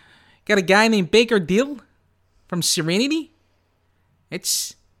 got a guy named Baker Dill from Serenity.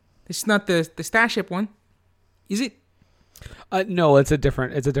 It's not the Starship one, is it? No, it's a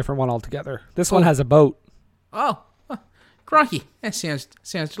different one altogether. This one has a boat. Oh, crikey, that sounds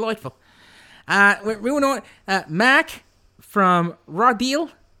delightful. Moving on, Mac from Raw Deal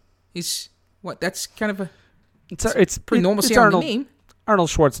is what? That's kind of a It's pretty normal it's sounding name. Arnold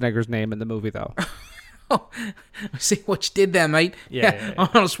Schwarzenegger's name in the movie, though. Oh, I see what you did there, mate. Yeah.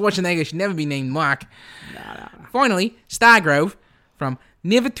 Arnold Schwarzenegger should never be named Mark. No. Finally, Stargrove from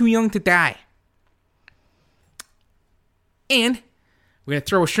Never Too Young to Die. And we're going to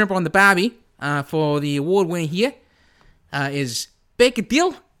throw a shrimp on the barbie for the award winner here is Baker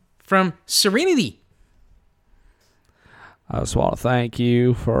Deal from Serenity. I just want to thank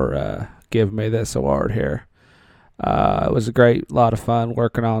you for giving me this award here. It was a lot of fun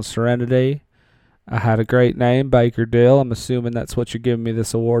working on Serenity. I had a great name, Baker Dill. I'm assuming that's what you're giving me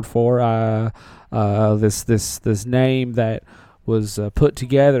this award for. This name that was put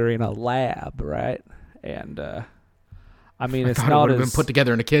together in a lab, right? And I mean, it's I thought not it would have as been put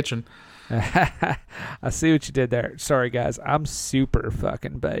together in a kitchen. I see what you did there. Sorry, guys. I'm super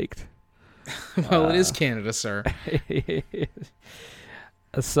fucking baked. Well, it is Canada, sir.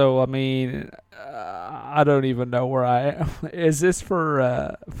 So I mean, I don't even know where I am. Is this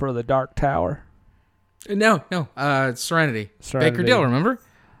for the Dark Tower? No. Serenity. Serenity. Baker Dill, remember?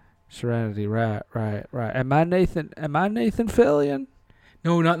 Serenity, right. Am I Nathan Fillion?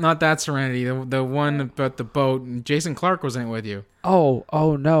 No, not that Serenity. The one about the boat. Jason Clarke was in it with you. Oh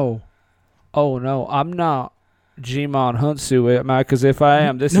no, I'm not Jimon Hunsu, am I? Because if I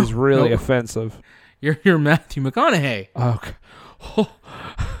am, this is really offensive. You're Matthew McConaughey. Okay.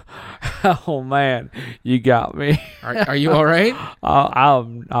 Oh man, you got me. Are you all right?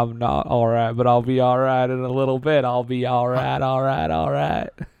 I'm not all right, but I'll be all right in a little bit. I'll be all right.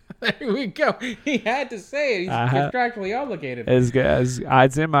 There we go. He had to say it. He's contractually obligated. As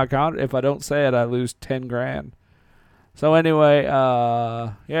it's in my contract. If I don't say it, I lose $10,000. So anyway,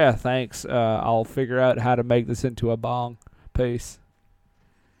 yeah, thanks. I'll figure out how to make this into a bong. Peace.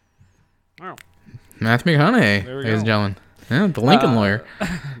 Wow. Matthew McConaughey, There we ladies and go. gentlemen. Yeah, the Lincoln lawyer.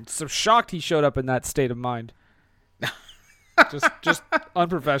 So shocked he showed up in that state of mind. just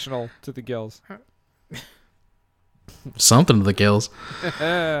unprofessional to the gills. Something to the gills.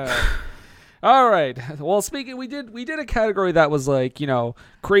 All right. Well, speaking, we did a category that was like,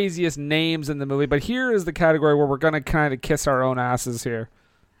 craziest names in the movie, but here is the category where we're gonna kind of kiss our own asses here.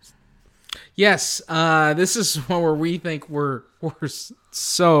 Yes, this is one where we think we're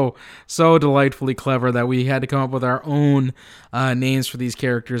so delightfully clever that we had to come up with our own names for these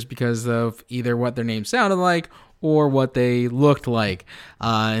characters because of either what their names sounded like or what they looked like.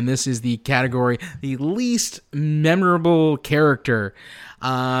 And this is the category, the least memorable character.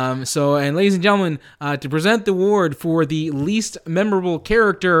 And ladies and gentlemen, to present the award for the least memorable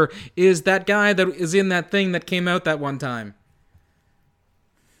character is that guy that is in that thing that came out that one time.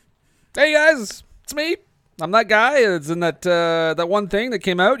 Hey guys, it's me. I'm that guy. It's in that one thing that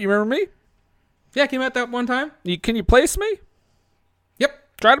came out. You remember me? Yeah, came out that one time. Can you place me?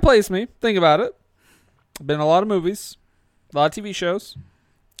 Yep. Try to place me. Think about it. I've been in a lot of movies, a lot of TV shows.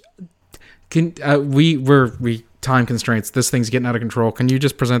 We time constraints. This thing's getting out of control. Can you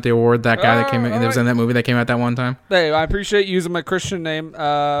just present the award? That guy that came out, that was in that movie that came out that one time. Hey, I appreciate using my Christian name.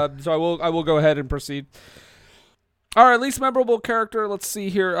 So I will go ahead and proceed. All right, least memorable character. Let's see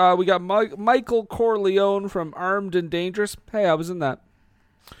here. We got Michael Corleone from Armed and Dangerous. Hey, I was in that.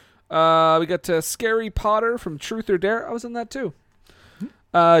 We got Scary Potter from Truth or Dare. I was in that too.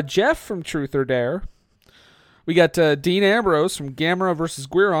 Jeff from Truth or Dare. We got Dean Ambrose from Gamera vs.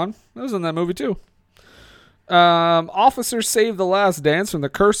 Guiron. I was in that movie too. Officer Save the Last Dance from The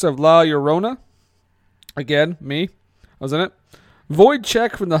Curse of La Llorona. Again, me. I was in it. Void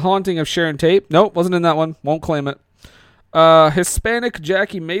Check from The Haunting of Sharon Tate. Nope, wasn't in that one. Won't claim it. Hispanic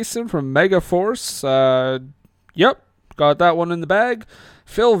Jackie Mason from Megaforce. Yep, got that one in the bag.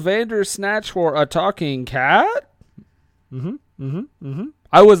 Phil Vandersnatch for A Talking Cat.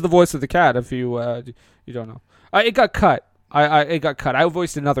 I was the voice of the cat. If you don't know, it got cut. It got cut. I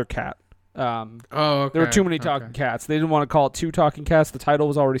voiced another cat. Okay. There were too many talking cats. They didn't want to call it two talking cats. The title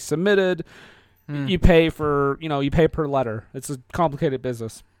was already submitted. You pay for, you pay per letter. It's a complicated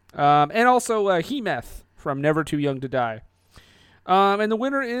business. And also He-Meth from Never Too Young to Die. And the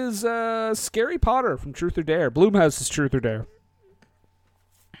winner is Scary Potter from Truth or Dare. Blumhouse's Truth or Dare.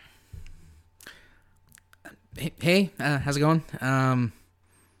 Hey, how's it going?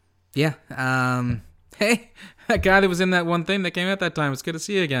 Yeah. Hey, that guy that was in that one thing that came out that time. It's good to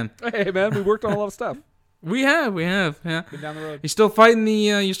see you again. Hey, man, we worked on a lot of stuff. We have, yeah. Been down the road. You're still fighting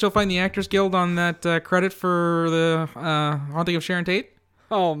the Actors Guild on that credit for the Haunting of Sharon Tate?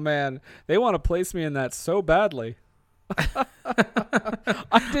 Oh, man. They want to place me in that so badly.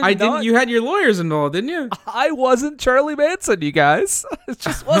 You had your lawyers involved, didn't you? I wasn't Charlie Manson, you guys. It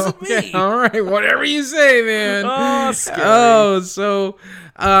just wasn't me. All right, whatever you say, man. Oh, scary.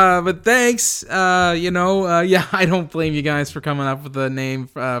 But thanks. Yeah, I don't blame you guys for coming up with the name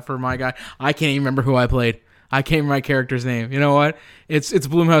for my guy. I can't even remember who I played. I can't remember my character's name. You know what? It's a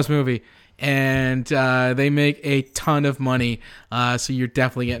Blumhouse movie, and they make a ton of money. So you're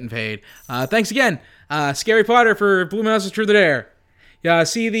definitely getting paid. Thanks again. Scary Potter for Blumhouse's Truth or Dare. Yeah,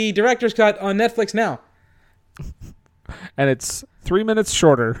 see the director's cut on Netflix now. and it's 3 minutes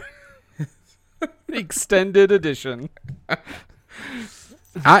shorter. The extended edition.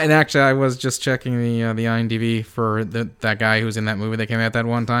 And actually, I was just checking the IMDb for that guy who's in that movie that came out that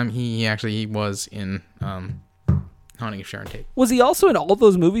one time. He was in Haunting of Sharon Tate. Was he also in all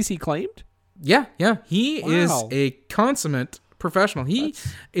those movies he claimed? Yeah. He is Wow. a consummate professional. He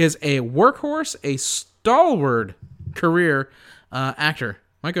is a workhorse, a stalwart career actor.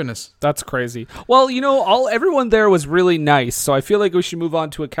 My goodness. That's crazy. Well, everyone there was really nice, so I feel like we should move on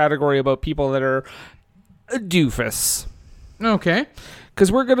to a category about people that are a doofus. Okay.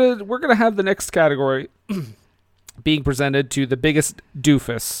 Because we're gonna have the next category being presented to the biggest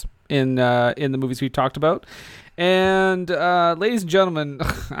doofus in the movies we talked about, and ladies and gentlemen,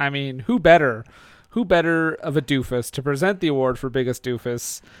 I mean, who better of a doofus to present the award for biggest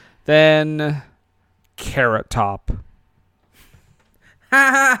doofus than Carrot Top?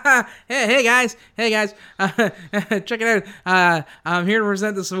 Hey guys, check it out. I'm here to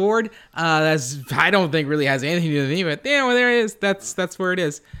present this award. I don't think really has anything to do with me, but well, there it is. That's where it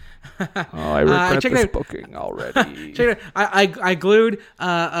is. Oh, I regret check it this out. booking already. Check it out. I glued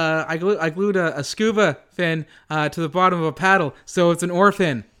a scuba fin to the bottom of a paddle, so it's an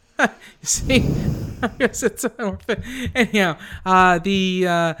oarfin. You see, I guess it's an oarfin. Anyhow,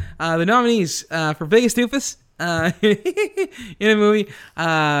 the nominees for biggest doofus. In a movie,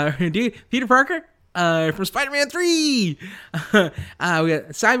 dude, Peter Parker from Spider-Man 3. We got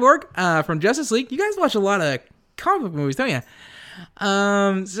Cyborg from Justice League. You guys watch a lot of comic book movies, don't you?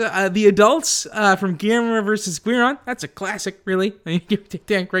 The adults from Gamera versus Guiron. That's a classic, really. I mean, you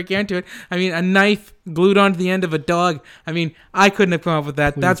can't right into it. I mean, a knife glued onto the end of a dog. I mean, I couldn't have come up with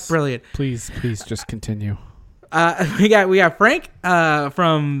that. That's brilliant. Please just continue. We got Frank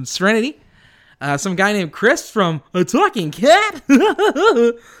from Serenity. Some guy named Chris from A Talking Cat.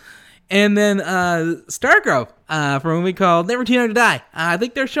 And then Stargrove from a movie called Never Too Young to Die. I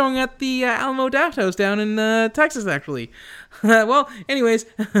think they're showing at the Alamo Draft House down in Texas, actually. Well, anyways,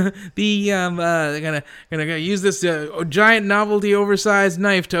 they're gonna use this giant novelty oversized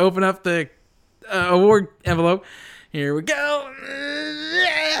knife to open up the award envelope. Here we go.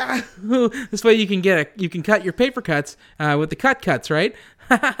 This way you can cut your paper cuts with the cuts, right?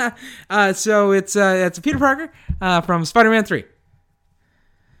 So it's Peter Parker from Spider-Man 3.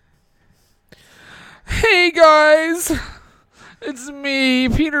 Hey guys, it's me,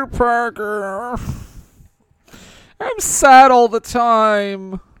 Peter Parker. I'm sad all the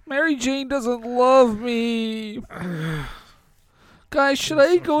time. Mary Jane doesn't love me. Guys, should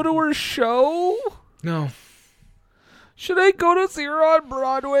I go to her show? No. Should I go to see her on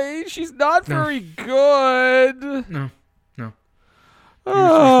Broadway? She's not very good. No. You're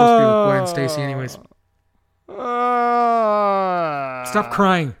supposed to be with Gwen Stacy anyways. Stop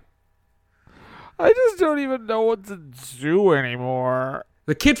crying. I just don't even know what to do anymore.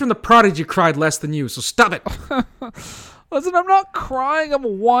 The kid from The Prodigy cried less than you, so stop it. Listen, I'm not crying, I'm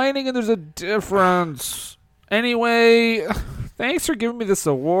whining, and there's a difference. Anyway, thanks for giving me this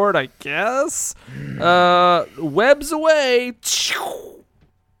award, I guess. Webs away.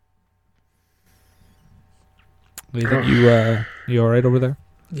 You all right over there?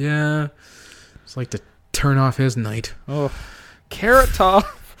 Yeah. Just like to turn off his night. Oh, Carrot Top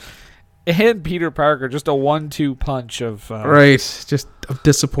and Peter Parker, just a 1-2 punch of right, just of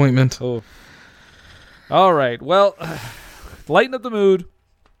disappointment. Oh. All right. Well, lighten up the mood.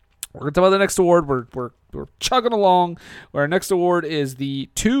 We're gonna talk about the next award. We're chugging along. Our next award is the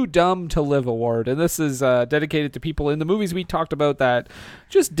Too Dumb to Live award, and this is dedicated to people in the movies we talked about that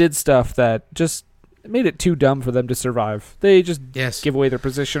just did stuff that just made it too dumb for them to survive. They just give away their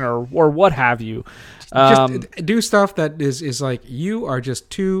position or what have you. Just do stuff that is like, you are just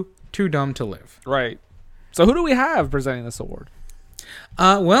too dumb to live. Right. So who do we have presenting this award?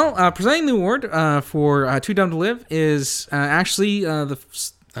 Presenting the award for Too Dumb to Live is actually one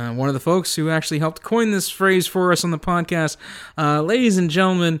of the folks who actually helped coin this phrase for us on the podcast. Ladies and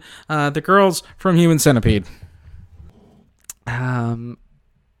gentlemen, the girls from Human Centipede.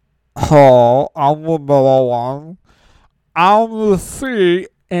 Oh, I'm the number one. I'm the C,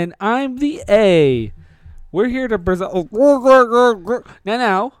 and I'm the A. We're here to present.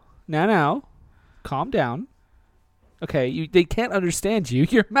 Now, calm down. Okay, they can't understand you.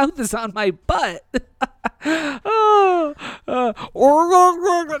 Your mouth is on my butt. No,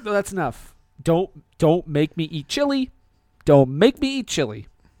 that's enough. Don't make me eat chili. Don't make me eat chili.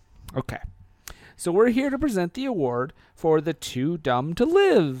 Okay. So we're here to present the award for the Too Dumb to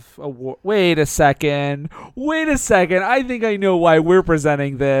Live award. Wait a second. I think I know why we're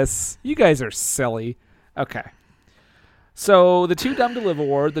presenting this. You guys are silly. Okay. So the Too Dumb to Live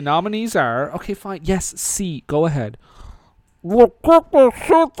award, the nominees are... Okay, fine. Yes, C. Go ahead.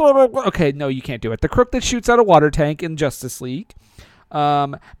 Okay, no, you can't do it. The crook that shoots out a water tank in Justice League.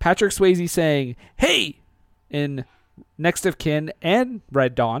 Patrick Swayze saying, "Hey," in Next of Kin and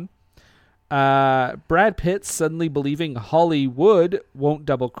Red Dawn. Brad Pitt suddenly believing Hollywood won't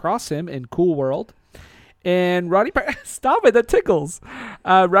double-cross him in Cool World. And Roddy Piper... Stop it, that tickles.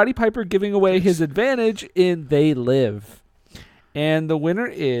 Roddy Piper giving away his advantage in They Live. And the winner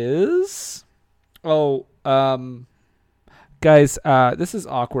is... guys, this is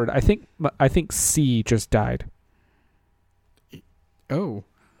awkward. I think C just died. Oh.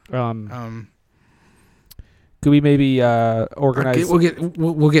 Could we maybe organize? Okay,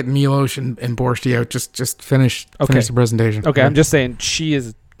 we'll get Milos and Borsty out. Just finish the presentation. Okay, I'm just saying she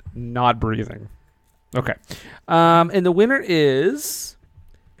is not breathing. Okay, and the winner is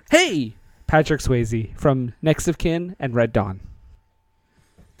Patrick Swayze from Next of Kin and Red Dawn.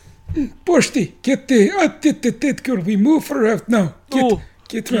 Borsty, get that girl. We move her out now. Get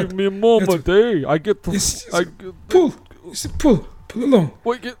her. Give me a moment, I get the... Pull along.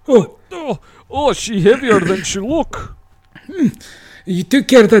 Wait, she's heavier than she look. You took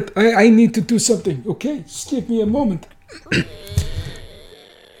care of that. I need to do something, okay? Just give me a moment.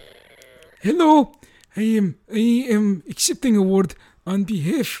 Hello. I am accepting award on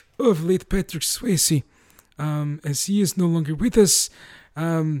behalf of late Patrick Swayze. As he is no longer with us,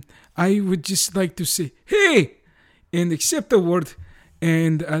 I would just like to say, hey, and accept award,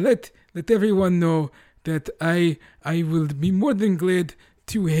 and let everyone know that I will be more than glad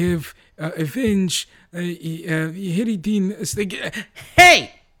to have avenge Harry Dean.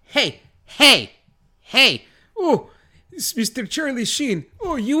 Hey! Oh, it's Mr. Charlie Sheen.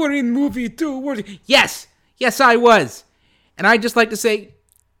 Oh, you were in movie too. Yes, I was. And I'd just like to say,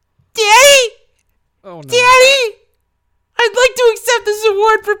 Daddy! Oh no! Daddy! I'd like to accept this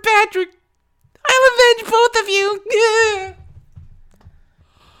award for Patrick. I'll avenge both of you.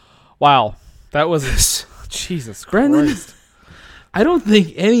 Wow, that was Jesus Brendan. Christ. I don't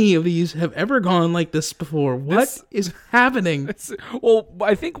think any of these have ever gone like this before. What is happening? Well,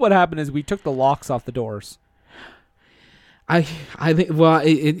 I think what happened is we took the locks off the doors. I think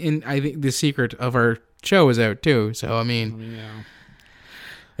I think the secret of our show is out too. So I mean,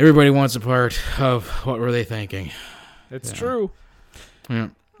 everybody wants a part of what were they thinking. It's true. Yeah.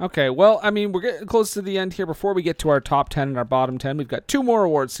 Okay, well, I mean, we're getting close to the end here. Before we get to our top 10 and our bottom 10, we've got 2 more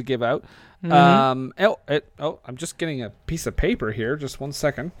awards to give out. I'm just getting a piece of paper here. Just 1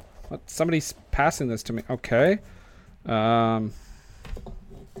 second. Somebody's passing this to me. Okay. That's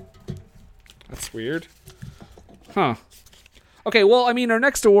weird. Huh. Okay, well, I mean, our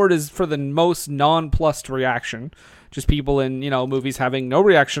next award is for the most nonplussed reaction. Just people in, movies having no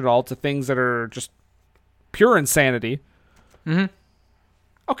reaction at all to things that are just pure insanity. Mm-hmm.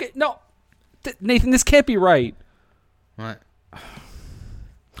 Okay, no. Nathan, this can't be right. What?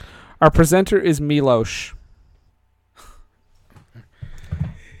 Our presenter is Milos.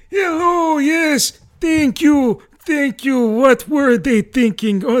 Hello, yes. Thank you. What were they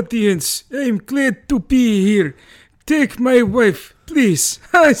thinking, audience? I'm glad to be here. Take my wife, please.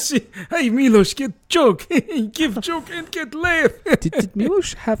 Hey, Milos, get joke. Give joke and get laugh. Did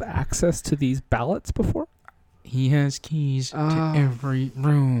Milos have access to these ballots before? He has keys to every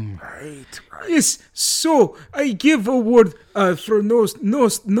room. Right. Yes, so I give award for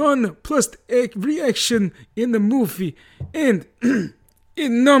non-plus reaction in the movie. And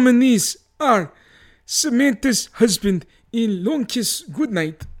in nominees are Samantha's husband in Long Kiss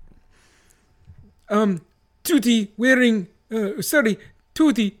Goodnight.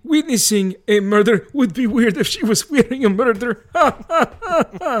 Tootie witnessing a murder. Would be weird if she was wearing a murder.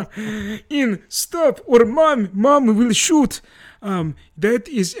 In Stop or Mom Will Shoot. That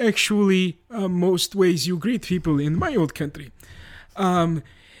is actually most ways you greet people in my old country.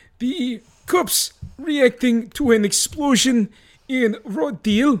 The cops reacting to an explosion in Road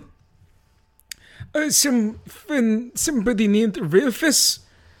Deal. Somebody named Ralphus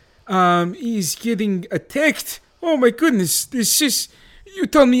is getting attacked. Oh my goodness, this is... You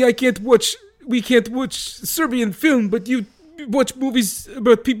tell me we can't watch Serbian film, but you watch movies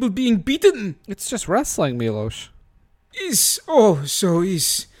about people being beaten. It's just wrestling, Milos. So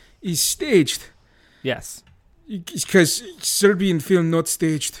is staged. Yes. Because Serbian film not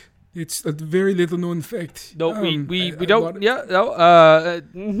staged. It's a very little known fact. No, we don't.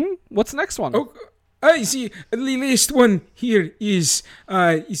 What's the next one? Oh, I see. The last one here is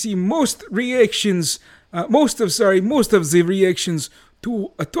you see most of the reactions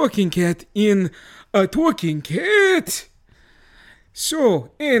to a talking cat in a talking cat. So,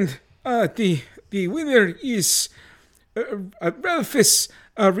 and the winner is Ralphus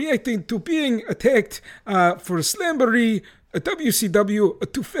reacting to being attacked for slambery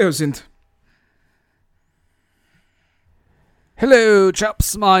WCW 2000. Hello,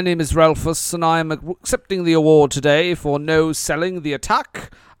 chaps. My name is Ralphus, and I am accepting the award today for no selling the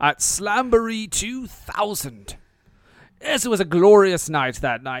attack at Slamboree 2000. Yes, it was a glorious night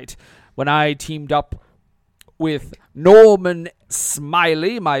that night when I teamed up with Norman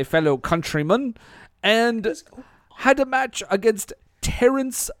Smiley, my fellow countryman, and had a match against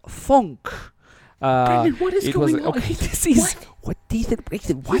Terrence Funk. Brendan, what is going on? Okay, this is what Ethan.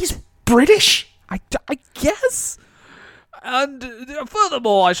 What? He's British? I guess. And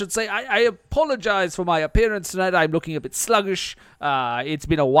furthermore, I should say, I apologize for my appearance tonight. I'm looking a bit sluggish. It's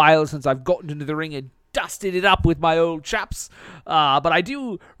been a while since I've gotten into the ring and dusted it up with my old chaps. But I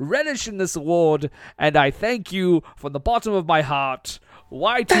do relish in this award, and I thank you from the bottom of my heart,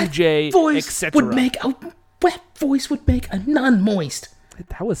 Y2J, etc. Wet voice would make a nun moist.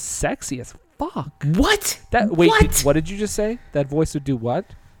 That was sexy as fuck. What? What did you just say? That voice would do what?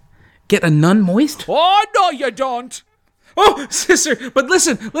 Get a nun moist? Oh, no, you don't. Oh, sister, but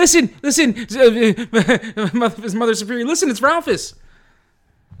listen, his mother superior, listen, it's Ralphus.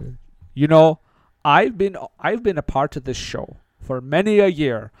 You know, I've been a part of this show for many a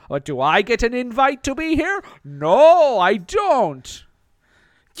year. But do I get an invite to be here? No, I don't.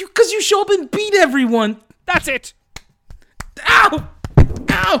 Because you show up and beat everyone. That's it. Ow!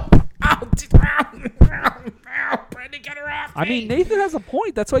 Ow! Ow! Ow! Ow! Brendan, get her off I mean, Nathan has a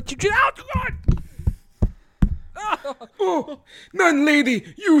point. That's what you did. Out, God! Oh, nun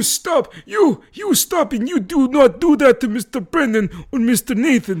lady, you stop. You stop, and you do not do that to Mr. Brendan or Mr.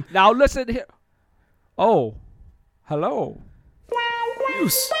 Nathan. Now listen here. Oh, hello.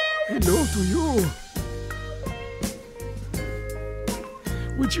 Hello to you.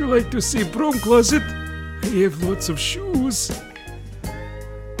 Would you like to see broom closet? I have lots of shoes.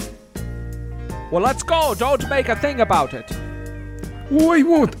 Well, let's go. Don't make a thing about it. Oh, I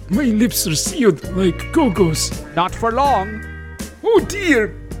won't. My lips are sealed like Go-Go's. Not for long. Oh,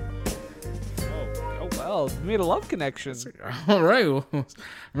 dear. Oh well, we made a love connection. All right, well,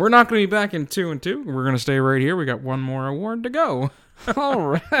 we're not going to be back in 2 and 2. We're going to stay right here. We got one more award to go. All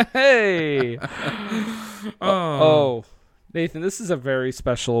right. Oh, Nathan, this is a very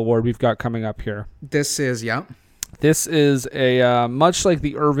special award we've got coming up here. This is, yeah. This is a much like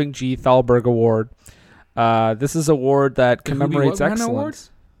the Irving G. Thalberg Award. This is an award that commemorates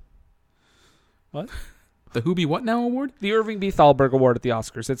excellence. What? The Who Be What Now Award? The Irving B. Thalberg Award at the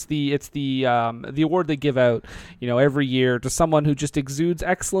Oscars. It's the award they give out, every year to someone who just exudes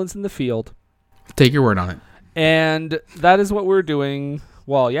excellence in the field. Take your word on it. And that is what we're doing.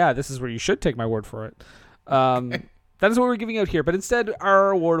 Well, yeah, this is where you should take my word for it. That is what we're giving out here. But instead, our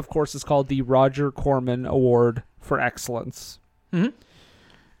award, of course, is called the Roger Corman Award for Excellence. Mm-hmm.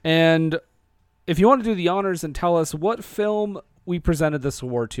 And if you want to do the honors and tell us what film we presented this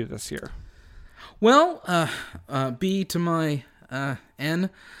award to this year. Well, B to my N.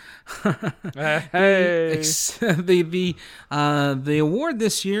 Hey. The award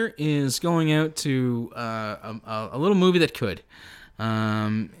this year is going out to a little movie that could.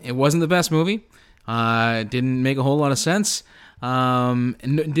 It wasn't the best movie. It didn't make a whole lot of sense. And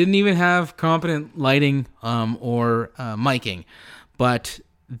didn't even have competent lighting or miking. But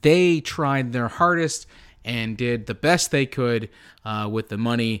they tried their hardest and did the best they could with the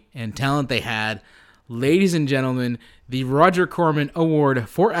money and talent they had. Ladies and gentlemen, the Roger Corman Award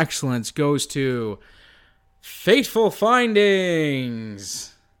for Excellence goes to Fateful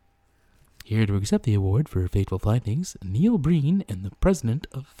Findings. Here to accept the award for Fateful Findings, Neil Breen and the President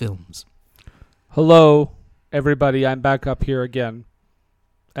of Films. Hello, everybody. I'm back up here again.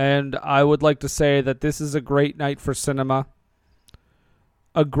 And I would like to say that this is a great night for cinema.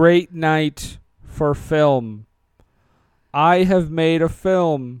 A great night for film. I have made a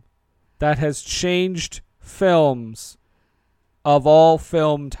film that has changed films of all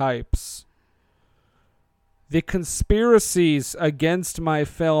film types. The conspiracies against my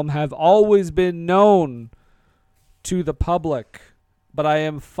film have always been known to the public, but I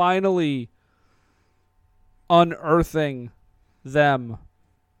am finally unearthing them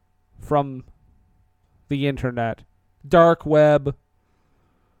from the internet. Dark web.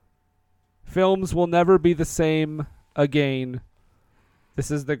 Films will never be the same again. This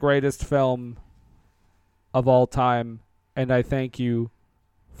is the greatest film of all time, and I thank you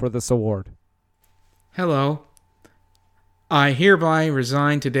for this award. Hello. I hereby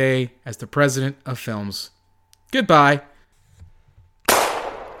resign today as the President of Films. Goodbye.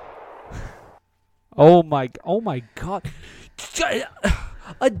 Oh my God.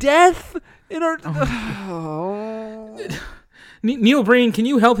 A death in our... Neil Breen, can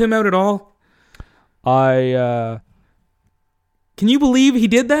you help him out at all? I Can you believe he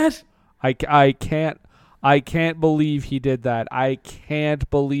did that? I can't believe he did that. I can't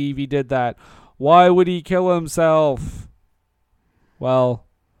believe he did that. Why would he kill himself? Well,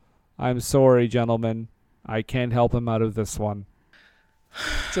 I'm sorry, gentlemen. I can't help him out of this one.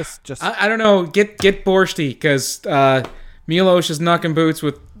 Just. I don't know. Get Borsty, because Milos is knocking boots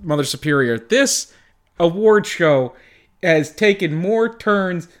with Mother Superior. This award show has taken more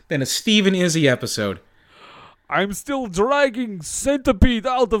turns than a Stephen Izzy episode. I'm still dragging Centipede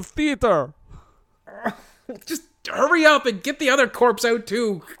out of theater. Just hurry up and get the other corpse out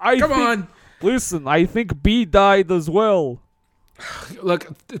too. Come on. Listen, I think B died as well. Look,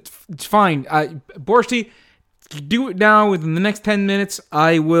 it's fine. Borsty, do it now. Within the next 10 minutes,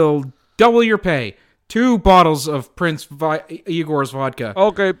 I will double your pay. 2 bottles of Prince Igor's vodka.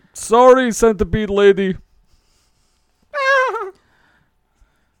 Okay, sorry, Centipede lady.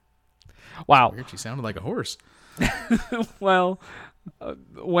 Wow. Weird, she sounded like a horse. Well,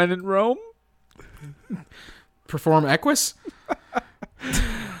 when in Rome. Perform Equus?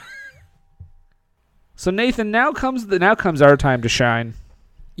 So Nathan, now comes our time to shine.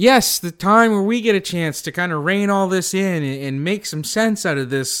 Yes, the time where we get a chance to kind of rein all this in and make some sense out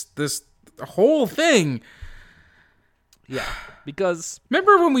of this whole thing. Yeah, because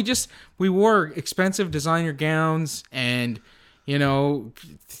remember when we wore expensive designer gowns and, you know,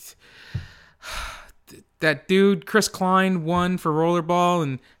 that dude Chris Klein won for Rollerball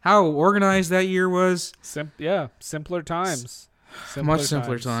and how organized that year was? simpler times. Much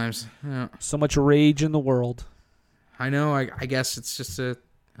simpler times. Yeah. So much rage in the world. I know. I guess it's just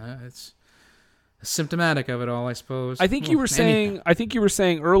it's symptomatic of it all, I suppose. I think you were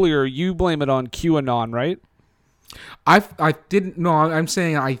saying earlier you blame it on QAnon, right? I didn't. No, I'm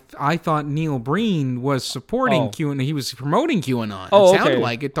saying I thought Neil Breen was supporting QAnon. He was promoting QAnon. It sounded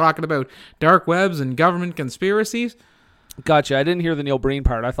like it, talking about dark webs and government conspiracies. Gotcha. I didn't hear the Neil Breen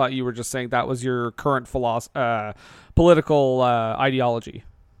part. I thought you were just saying that was your current political ideology.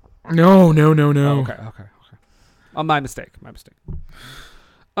 No. Okay. My mistake.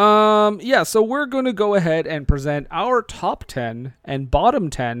 Yeah, so we're going to go ahead and present our top 10 and bottom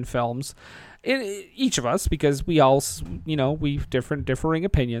 10 films, in each of us, because we all, we've differing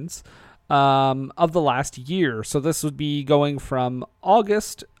opinions, of the last year. So this would be going from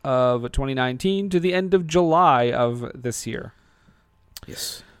August of 2019 to the end of July of this year.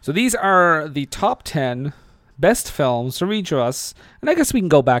 Yes. So these are the top 10 best films from each of us, and I guess we can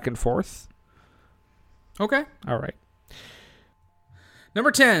go back and forth. Okay. All right. Number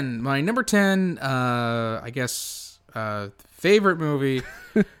 10. My number 10, favorite movie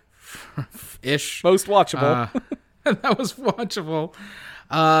ish. Most watchable. That was watchable.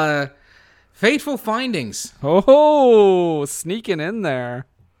 Fateful Findings. Oh, sneaking in there.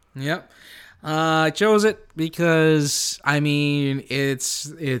 Yep. I chose it because,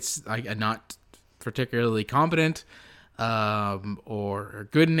 it's like not particularly competent or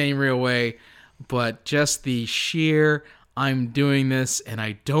good in any real way, but just the sheer I'm doing this and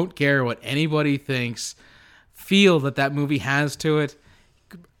I don't care what anybody thinks feel that movie has to it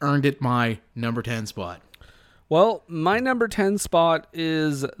earned it my number 10 spot. Well, my number 10 spot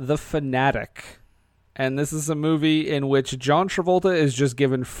is The Fanatic. And this is a movie in which John Travolta is just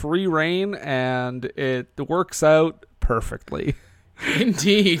given free reign and it works out perfectly.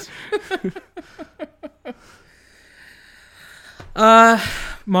 Indeed.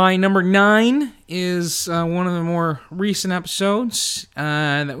 My number 9 is one of the more recent episodes.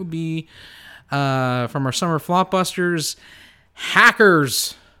 That would be from our Summer Flopbusters,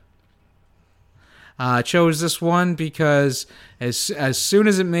 Hackers. Chose this one because as soon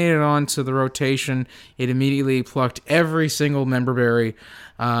as it made it onto the rotation, it immediately plucked every single member berry.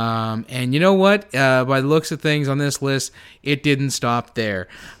 And you know what? By the looks of things on this list, it didn't stop there.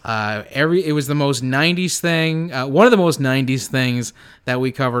 It was the most 90s thing, one of the most 90s things that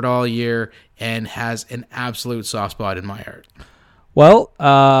we covered all year, and has an absolute soft spot in my heart. Well,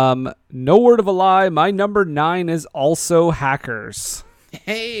 no word of a lie, my number 9 is also Hackers.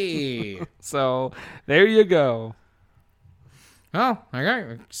 Hey! So, there you go. Oh,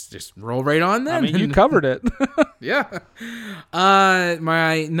 okay. Just roll right on then. You covered it. Yeah.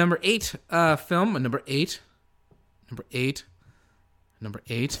 My number 8 film, number eight,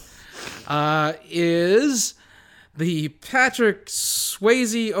 is the Patrick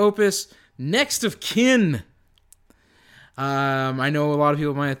Swayze opus Next of Kin. I know a lot of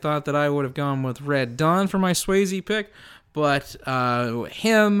people might have thought that I would have gone with Red Dawn for my Swayze pick, but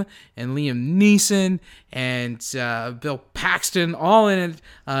him and Liam Neeson and Bill Paxton all in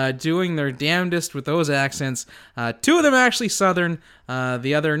it, doing their damnedest with those accents. 2 of them actually Southern,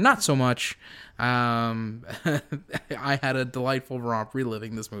 the other not so much. I had a delightful romp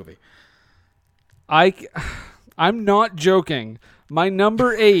reliving this movie. I'm not joking. My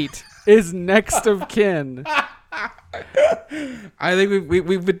number 8 is Next of Kin. I think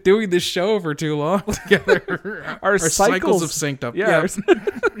we've been doing this show for too long together. Our cycles have synced up. Yeah.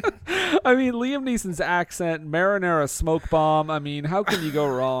 I mean, Liam Neeson's accent, marinara smoke bomb. I mean, how can you go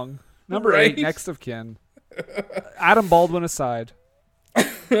wrong? Number 8, Next of Kin. Adam Baldwin aside.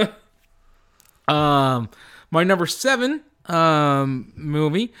 My number 7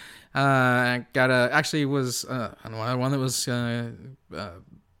 movie actually was one that was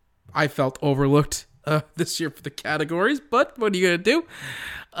I felt overlooked this year for the categories, but what are you gonna do?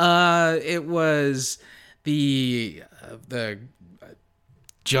 It was the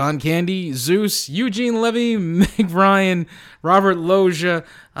John Candy, Zeus, Eugene Levy, Meg Ryan, Robert Loggia,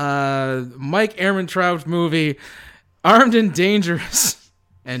 Mike Ehrmantraut movie, Armed and Dangerous,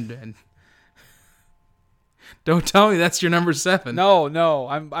 and don't tell me that's your number 7. No,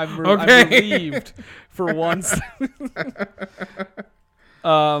 I'm Okay. I'm relieved for once.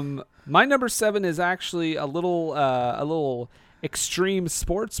 My number 7 is actually a little extreme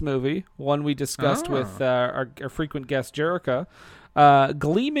sports movie, one we discussed with our frequent guest Jerica.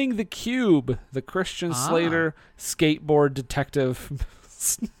 Gleaming the Cube, the Christian Slater skateboard detective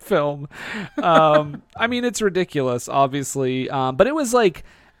film. I mean, it's ridiculous, obviously, but it was like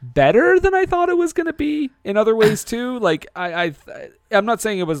better than I thought it was going to be in other ways too. Like I'm not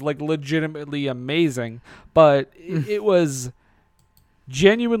saying it was like legitimately amazing, but it was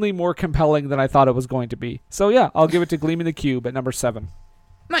genuinely more compelling than I thought it was going to be. So yeah, I'll give it to Gleaming the Cube at number 7.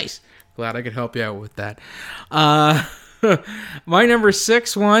 Nice. Glad I could help you out with that. My number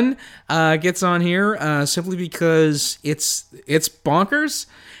 6 one gets on here simply because it's bonkers,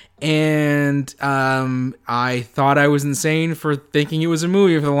 and I thought I was insane for thinking it was a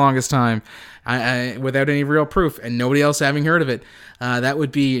movie for the longest time, without any real proof, and nobody else having heard of it. That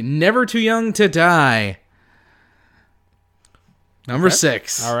would be Never Too Young to Die. Number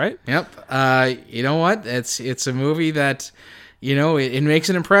 6. All right. Yep. You know what? It's a movie that, you know, it makes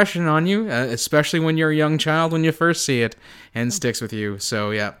an impression on you, especially when you're a young child when you first see it, and sticks with you.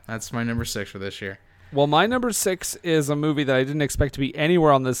 So yeah, that's my number 6 for this year. Well, my number 6 is a movie that I didn't expect to be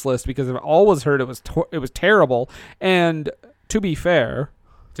anywhere on this list because I've always heard it was terrible. And to be fair,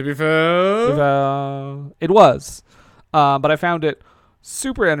 it was. But I found it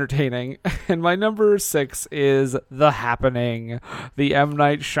super entertaining. And my number 6 is The Happening, the M.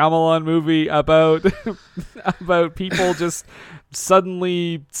 Night Shyamalan movie about about people just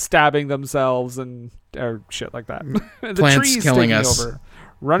suddenly stabbing themselves or shit like that. The Plants trees killing taking us. over.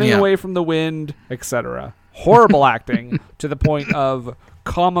 Running away from the wind, etc. Horrible acting to the point of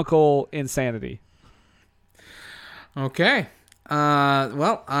comical insanity. Okay.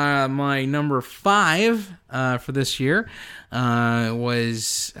 My number 5 for this year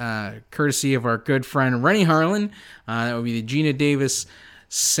was courtesy of our good friend Rennie Harlan. That would be the Gina Davis,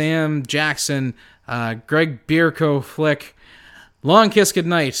 Sam Jackson, Greg Bierko flick, Long Kiss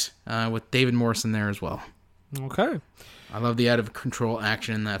Goodnight, with David Morrison there as well. Okay. I love the out-of-control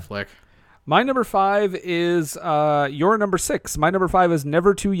action in that flick. My number 5 is your number 6. My number 5 is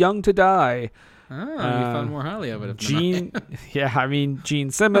Never Too Young to Die. You thought more highly of it. Gene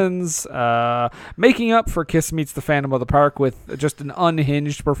Simmons making up for Kiss Meets the Phantom of the Park with just an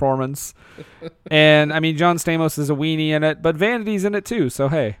unhinged performance. And, I mean, John Stamos is a weenie in it, but Vanity's in it too, so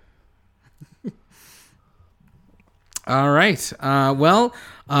hey. All right.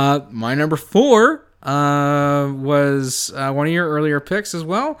 My number 4 was one of your earlier picks as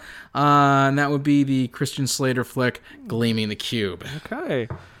well, and that would be the Christian Slater flick Gleaming the Cube. Okay,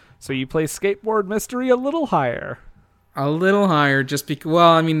 so you play Skateboard Mystery a little higher. A little higher, just because.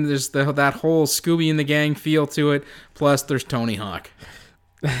 Well, I mean, there's that whole Scooby and the Gang feel to it. Plus, there's Tony Hawk.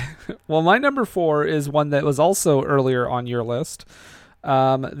 Well, my number 4 is one that was also earlier on your list.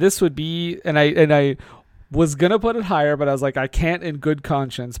 This would be, and I was going to put it higher, but I was like, I can't in good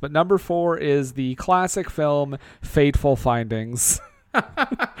conscience. But number 4 is the classic film Fateful Findings.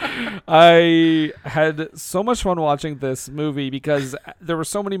 I had so much fun watching this movie because there were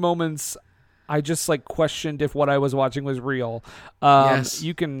so many moments I just like questioned if what I was watching was real. Yes.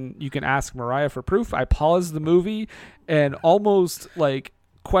 You can ask Mariah for proof. I paused the movie and almost like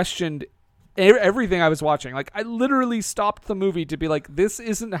questioned everything I was watching. Like, I literally stopped the movie to be like, this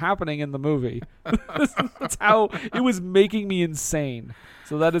isn't happening in the movie. That's how it was making me insane.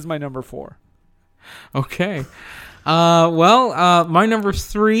 So that is my number 4. Okay. My number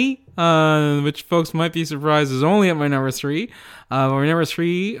 3, which folks might be surprised is only at my number 3. My number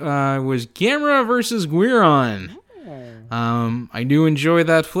 3 was Gamera versus Guiron. I do enjoy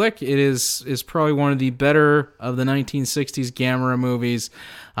that flick. It is probably one of the better of the 1960s Gamera movies,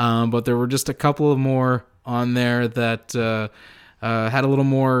 but there were just a couple of more on there that had a little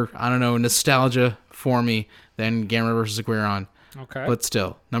more, I don't know, nostalgia for me than Gamera vs. Aguirre. Okay. But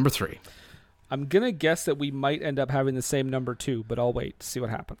still, number 3. I'm going to guess that we might end up having the same number 2, but I'll wait to see what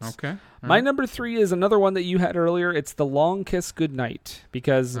happens. Okay. My number 3 is another one that you had earlier. It's The Long Kiss Goodnight,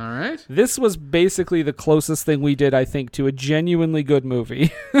 because All right. this was basically the closest thing we did, I think, to a genuinely good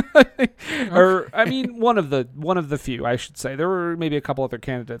movie. Or, I mean, one of the few, I should say. There were maybe a couple other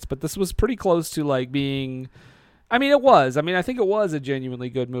candidates, but this was pretty close to like being... I mean, it was. I mean, I think it was a genuinely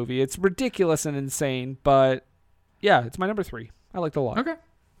good movie. It's ridiculous and insane, but yeah, it's my number 3. I liked it a lot. Okay.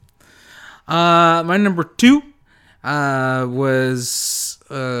 My number 2 was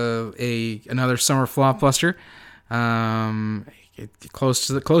another summer flopbuster. Close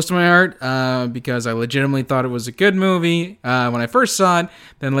to my heart because I legitimately thought it was a good movie when I first saw it.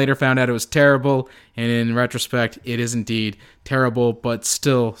 Then later found out it was terrible, and in retrospect, it is indeed terrible, but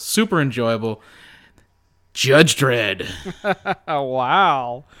still super enjoyable. Judge Dredd. Oh,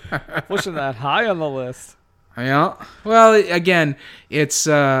 wow. Pushing that high on the list. Yeah. Well, again, it's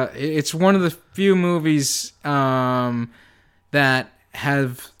one of the few movies that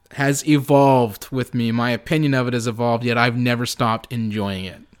has evolved with me. My opinion of it has evolved, yet I've never stopped enjoying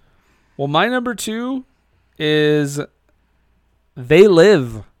it. Well, my number 2 is They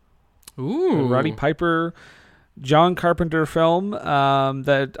Live. Ooh. Roddy Piper, John Carpenter film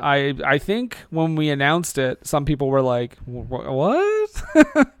that I think when we announced it, some people were like, "What?"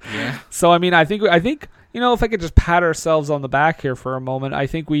 Yeah. So I mean, I think if I could just pat ourselves on the back here for a moment, I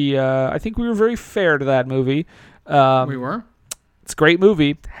think we were very fair to that movie. We were. It's a great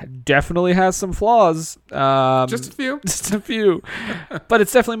movie. Definitely has some flaws. Just a few. Just a few. But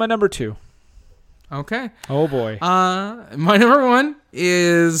it's definitely my number 2. Okay. Oh boy. My number 1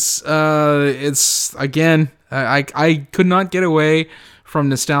 is it's again. I could not get away from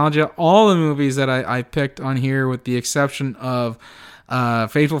nostalgia. All the movies that I picked on here, with the exception of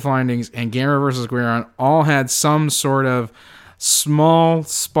Fateful Findings and Gamera vs. Aguirre, all had some sort of small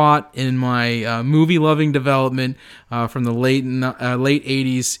spot in my movie-loving development from the late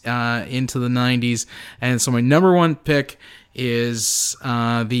 80s into the 90s. And so my number 1 pick is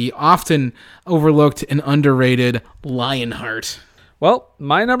the often overlooked and underrated Lionheart. Well,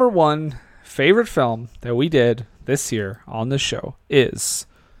 my number 1 favorite film that we did this year on the show is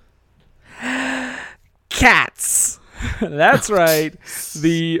Cats. That's right.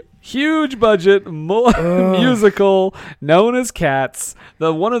 The huge budget musical known as Cats,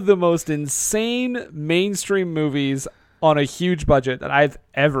 one of the most insane mainstream movies on a huge budget that I've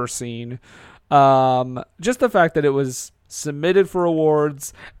ever seen. Just the fact that it was submitted for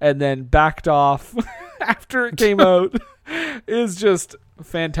awards and then backed off after it came out is just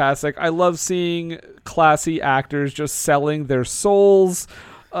fantastic. I love seeing classy actors just selling their souls.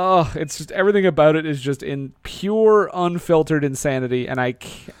 Oh, it's just everything about it is just in pure, unfiltered insanity, and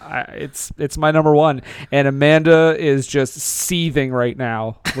it's my number 1. And Amanda is just seething right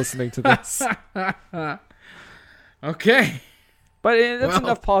now listening to this. Okay, but that's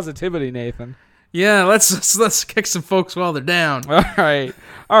enough positivity, Nathan. Yeah, let's kick some folks while they're down. All right.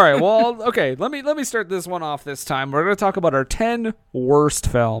 Well, okay. Let me start this one off this time. We're going to talk about our 10 worst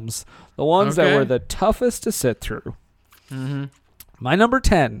films, the ones that were the toughest to sit through. Mm-hmm. My number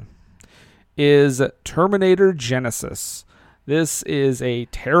 10 is Terminator Genisys. This is a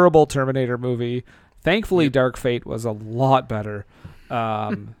terrible Terminator movie. Thankfully, Dark Fate was a lot better.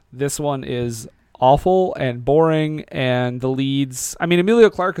 This one is awful and boring, and the leads... I mean, Emilia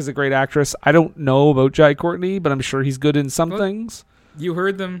Clarke is a great actress. I don't know about Jai Courtney, but I'm sure he's good in some things. You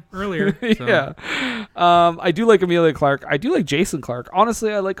heard them earlier. So. Yeah. I do like Emilia Clarke. I do like Jason Clarke.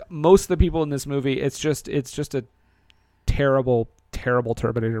 Honestly, I like most of the people in this movie. It's just a terrible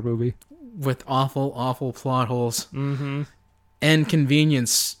Terminator movie. With awful plot holes. Mm-hmm. And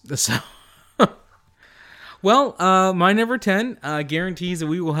convenience. So... Well, my number 10 guarantees that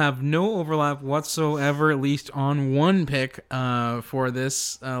we will have no overlap whatsoever, at least on one pick for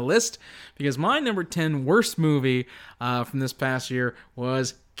this list, because my number 10 worst movie from this past year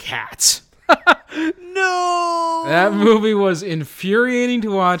was Cats. No! That movie was infuriating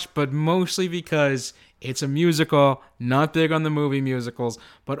to watch, but mostly because it's a musical, not big on the movie musicals,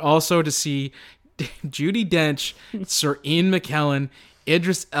 but also to see Judi Dench, Sir Ian McKellen,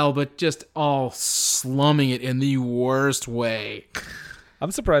 Idris Elba just all slumming it in the worst way. I'm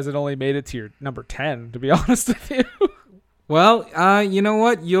surprised it only made it to your number 10, to be honest with you. Well, you know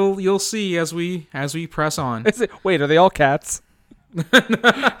what? You'll see as we press on. Wait, are they all cats?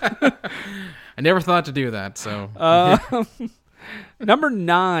 I never thought to do that. So Number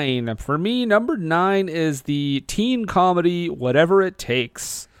 9 for me. Number 9 is the teen comedy Whatever It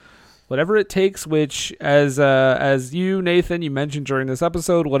Takes. Whatever It Takes, which as you, Nathan, you mentioned during this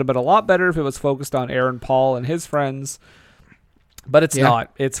episode, would have been a lot better if it was focused on Aaron Paul and his friends. But it's not.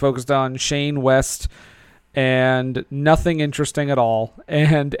 It's focused on Shane West and nothing interesting at all.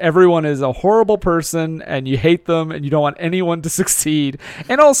 And everyone is a horrible person and you hate them and you don't want anyone to succeed.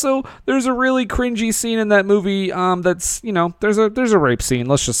 And also, there's a really cringy scene in that movie that's, there's a rape scene.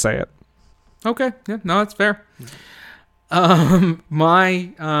 Let's just say it. okay, yeah, no, that's fair.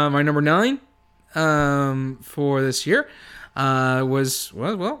 My number 9 for this year was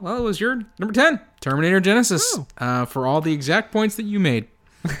it was your number 10, Terminator Genesis. For all the exact points that you made.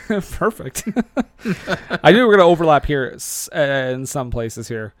 Perfect. I knew we were going to overlap here in some places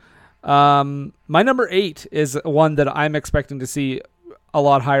here. My number 8 is one that I'm expecting to see a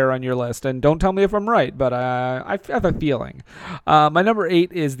lot higher on your list, and don't tell me if I'm right, but I have a feeling. My number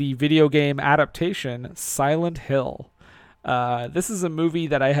 8 is the video game adaptation Silent Hill. This is a movie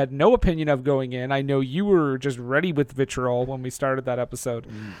that I had no opinion of going in. I know you were just ready with vitriol when we started that episode.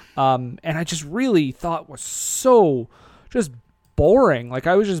 And I just really thought was so just boring. Like,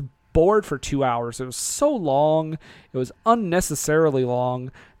 I was just bored for 2 hours. It was so long. It was unnecessarily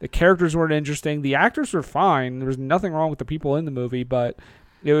long. The characters weren't interesting. The actors were fine. There was nothing wrong with the people in the movie, but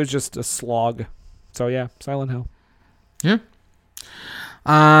it was just a slog. So yeah, Silent Hill. Yeah.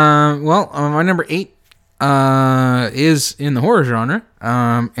 My number 8 is in the horror genre,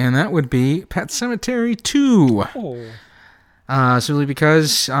 and that would be Pet Sematary 2. Simply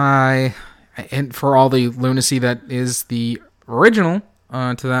because and for all the lunacy that is the original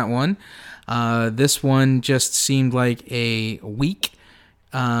to that one, this one just seemed like a weak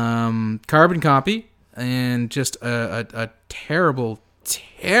carbon copy and just a terrible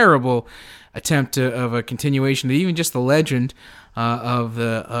attempt of a continuation of even just the legend of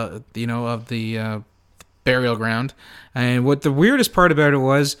the burial ground. And what the weirdest part about it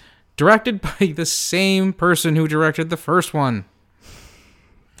was directed by the same person who directed the first one.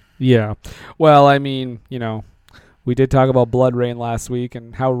 Yeah. Well, I mean, we did talk about Blood Rain last week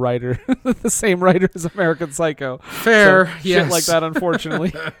and how the same writer as American Psycho. Fair, so, yes. Shit like that,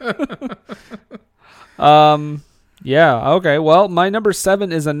 unfortunately. Yeah, okay. Well, my number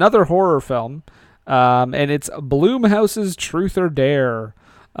 7 is another horror film, and it's Blumhouse's Truth or Dare.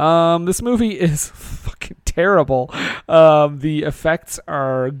 This movie is fucking terrible. The effects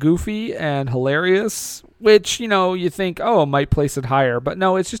are goofy and hilarious, which, you think, it might place it higher, but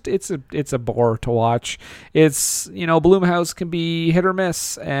no, it's a bore to watch. It's, Blumhouse can be hit or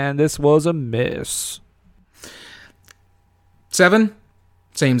miss, and this was a miss. 7,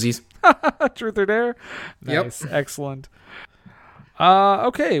 samesies. Truth or Dare? Nice. Yep. Excellent.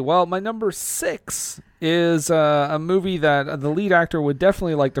 Okay, well, my number 6 is a movie that the lead actor would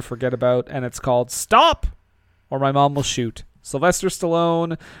definitely like to forget about, and it's called Stop or My Mom Will Shoot. Sylvester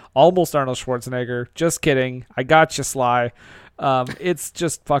Stallone, almost Arnold Schwarzenegger. Just kidding. I got you, Sly. It's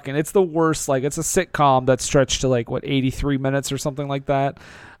just it's the worst. Like, it's a sitcom that's stretched to 83 minutes or something like that.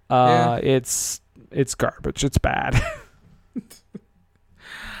 Yeah. It's garbage. It's bad.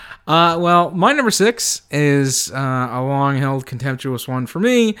 My number 6 is a long-held contemptuous one for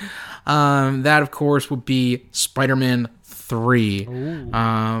me. That, of course, would be Spider-Man 3.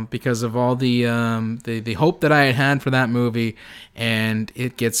 Because of all the hope that I had for that movie, and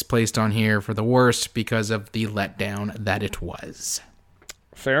it gets placed on here for the worst because of the letdown that it was.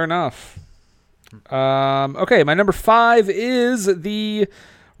 Fair enough. Okay, my number 5 is the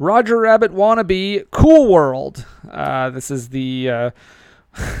Roger Rabbit wannabe Cool World. This is the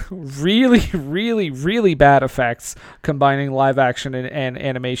really, really, really bad effects combining live action and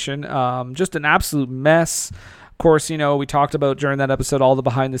animation. Just an absolute mess. Of course, we talked about during that episode all the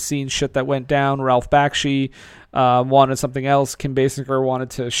behind the scenes shit that went down. Ralph Bakshi wanted something else. Kim Basinger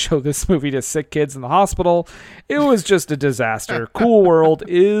wanted to show this movie to sick kids in the hospital. It was just a disaster. Cool World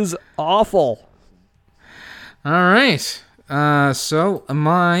is awful. All right. So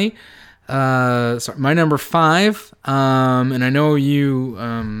my number 5, and I know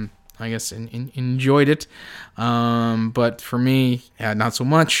you, I guess, enjoyed it, but for me, not so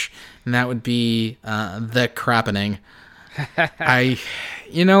much, and that would be The Crappening.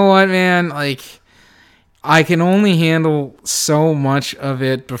 You know what, man? I can only handle so much of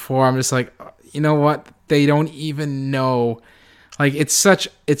it before I'm just like, you know what? They don't even know.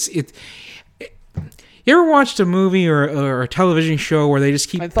 You ever watched a movie or a television show where they just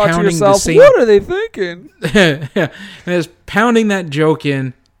keep pounding yourself, the same... What are they thinking? Yeah, and just pounding that joke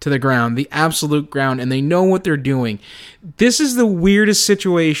in to the ground, the absolute ground, and they know what they're doing. This is the weirdest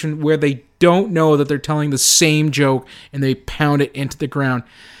situation where they don't know that they're telling the same joke and they pound it into the ground.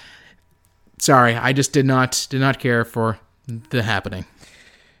 Sorry, I just did not care for the happening.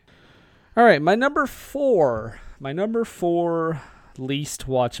 All right, my number four least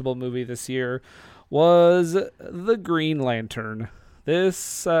watchable movie this year was The Green Lantern.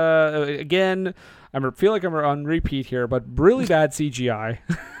 This, again, I feel like I'm on repeat here, but really bad CGI.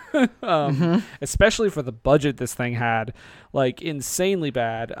 Especially for the budget this thing had. Like, insanely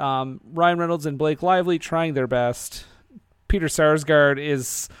bad. Ryan Reynolds and Blake Lively trying their best. Peter Sarsgaard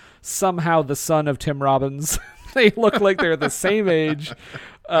is somehow the son of Tim Robbins. They look like they're the same age.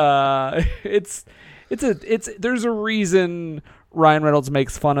 There's a reason Ryan Reynolds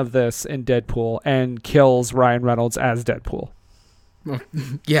makes fun of this in Deadpool and kills Ryan Reynolds as Deadpool.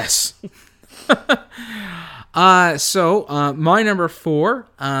 Yes. So my number 4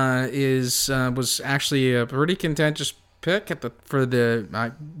 was actually a pretty contentious pick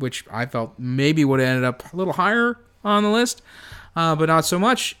which I felt maybe would have ended up a little higher on the list, but not so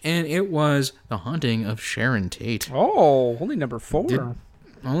much. And it was The Haunting of Sharon Tate. Oh, only number 4.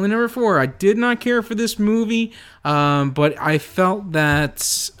 Only number 4. I did not care for this movie, but I felt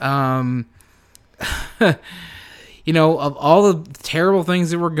that, of all the terrible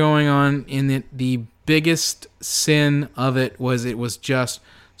things that were going on in it, the biggest sin of it was just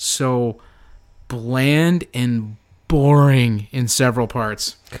so bland and boring in several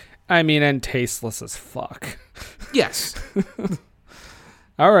parts. I mean, and tasteless as fuck. Yes.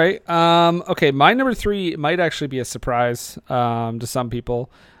 All right. Okay, my number 3 might actually be a surprise to some people,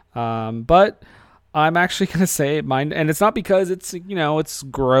 but I'm actually going to say mine, and it's not because it's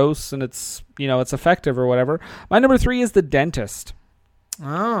gross and it's effective or whatever. My number 3 is The Dentist.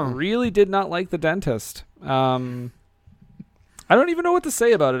 Oh. Really did not like The Dentist. I don't even know what to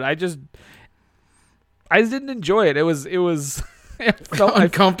say about it. I just didn't enjoy it. It was it felt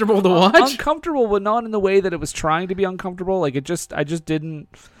uncomfortable to watch. Uncomfortable, but not in the way that it was trying to be uncomfortable. Like I didn't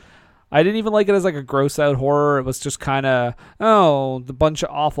even like it as like a gross out horror. It was just kind of, the bunch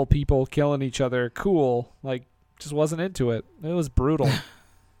of awful people killing each other. Cool. Like, just wasn't into it. It was brutal.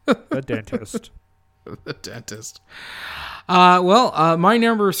 The Dentist. The Dentist. My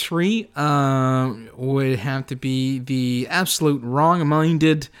number 3 would have to be the absolute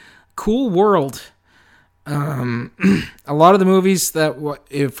wrong-minded Cool World. A lot of the movies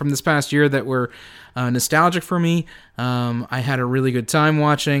that from this past year that were nostalgic for me, I had a really good time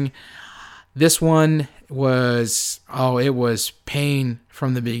watching. This one was pain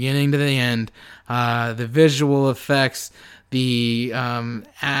from the beginning to the end. The visual effects, the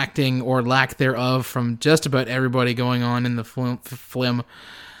acting or lack thereof from just about everybody going on in the flim.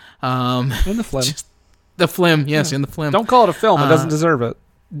 In the flim. The flim, yes, in the flim. Don't call it a film. It doesn't deserve it.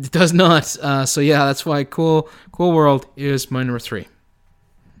 It does not. So yeah, that's why Cool World is my number 3.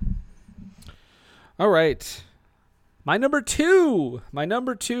 All right. My number 2,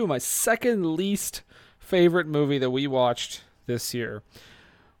 my second least favorite movie that we watched this year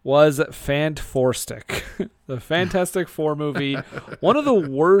was Fantastic. The Fantastic Four movie. One of the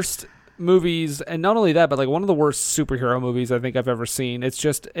worst movies, and not only that, but like one of the worst superhero movies I think I've ever seen. It's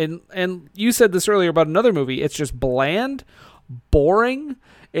just, and you said this earlier about another movie, it's just bland, boring.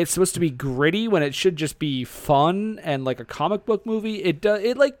 It's supposed to be gritty when it should just be fun and like a comic book movie.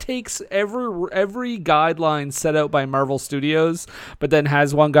 It like takes every guideline set out by Marvel Studios, but then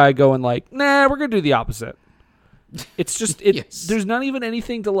has one guy going like, nah, we're gonna do the opposite. It's just Yes. There's not even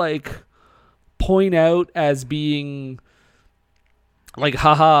anything to like point out as being like,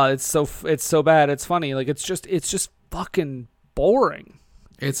 haha, it's so bad, it's funny. Like it's just fucking boring.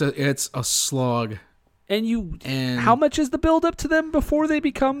 It's a slog. And how much is the build up to them before they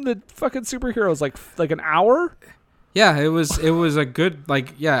become the fucking superheroes? Like an hour? Yeah, it was a good,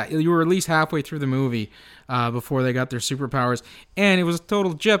 you were at least halfway through the movie before they got their superpowers. And it was a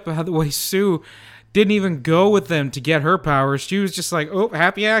total jip how the way Sue didn't even go with them to get her powers. She was just like, oh,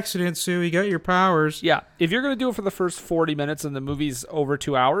 happy accident, Sue, you got your powers. Yeah, if you're going to do it for the first 40 minutes and the movie's over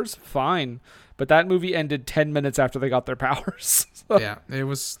 2 hours, fine. But that movie ended 10 minutes after they got their powers. Yeah, it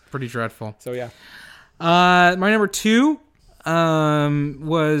was pretty dreadful. So, yeah. My number 2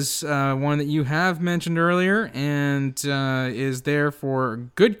 was one that you have mentioned earlier and is there for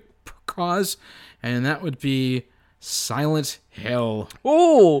good cause, and that would be Silent Hill.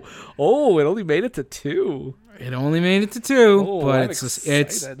 Oh, it only made it to 2. It only made it to 2, but I'm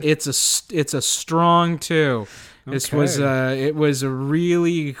it's a strong 2. This was it was a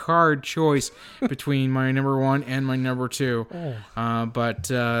really hard choice between my number 1 and my number 2.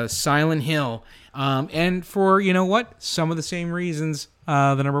 But Silent Hill, and for some of the same reasons,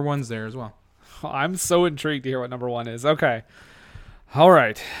 the number 1's there as well. I'm so intrigued to hear what number 1 is. Okay, all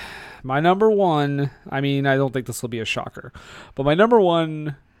right. my number one, I mean, I don't think this will be a shocker, but my number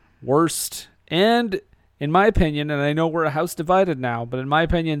one worst, and in my opinion, and I know we're a house divided now, but in my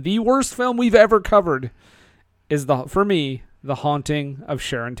opinion, the worst film we've ever covered is, for me, The Haunting of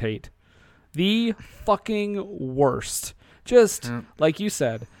Sharon Tate. The fucking worst. Just, like you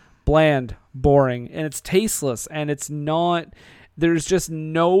said, bland, boring, and it's tasteless, and it's not... There's just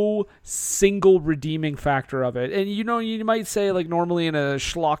no single redeeming factor of it. And, you know, you might say, like, normally in a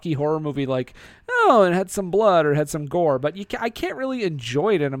schlocky horror movie, like, oh, it had some blood or had some gore. But I can't really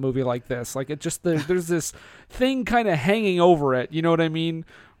enjoy it in a movie like this. Like, it just, there's this thing kind of hanging over it. You know what I mean?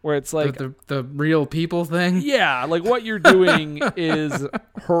 Where it's like... The real people thing? Yeah, like, what you're doing is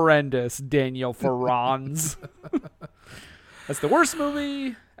horrendous, Daniel Farrands. That's the worst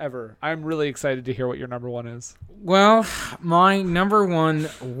movie ever. I'm really excited to hear what your number one is. Well, my number one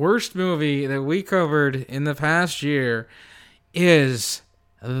worst movie that we covered in the past year is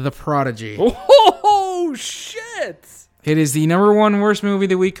The Prodigy. Oh, shit! It is the number one worst movie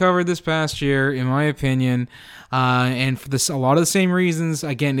that we covered this past year, in my opinion. And for a lot of the same reasons.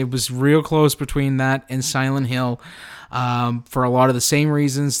 Again, it was real close between that and Silent Hill. For a lot of the same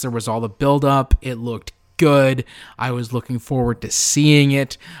reasons. There was all the build-up. It looked good. I was looking forward to seeing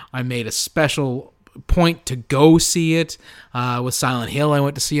it. I made a special point to go see it. With Silent Hill, I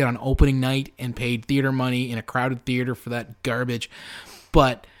went to see it on opening night and paid theater money in a crowded theater for that garbage.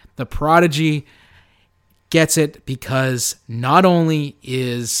 But The Prodigy gets it because not only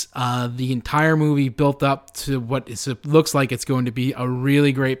is the entire movie built up to what it looks like it's going to be a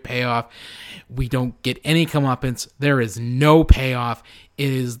really great payoff. We don't get any comeuppance. There is no payoff.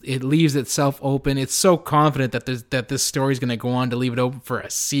 It leaves itself open. It's so confident that this story is going to go on to leave it open for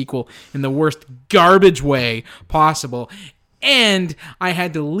a sequel in the worst garbage way possible. And I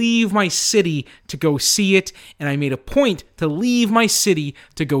had to leave my city to go see it, and I made a point to leave my city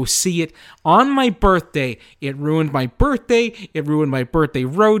to go see it on my birthday. It ruined my birthday. It ruined my birthday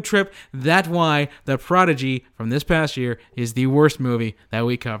road trip. That's why The Prodigy from this past year is the worst movie that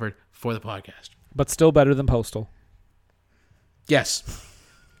we covered for the podcast. But still better than Postal. Yes.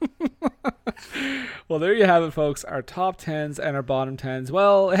 Well, there you have it, folks. Our top 10s and our bottom 10s.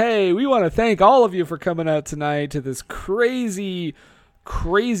 Well, hey, we want to thank all of you for coming out tonight to this crazy,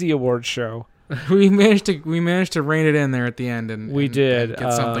 crazy awards show. We managed to rein it in there at the end, and we did and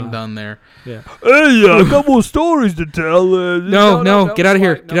get something done there. Yeah. Hey, a couple stories to tell. No, get out of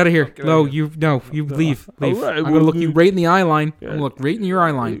here. Get out of here. Get out of here. You leave. All right, I'm going to look you right in the eye line. I'm going to look right in your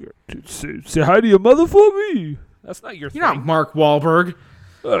eye line. Say hi to your mother for me. That's not your thing. You're not Mark Wahlberg.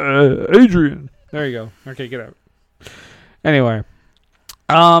 Adrian. There you go. Okay, get out. Anyway.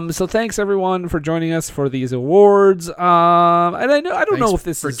 So thanks everyone for joining us for these awards. And I don't know if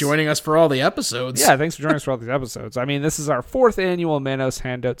this for is joining us for all the episodes. Yeah, thanks for joining us for all these episodes. I mean, this is our 4th annual Manos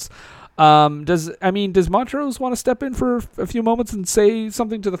Handouts. Does Montrose want to step in for a few moments and say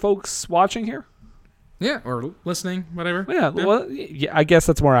something to the folks watching here? Yeah, or listening, whatever. Yeah. Well, yeah, I guess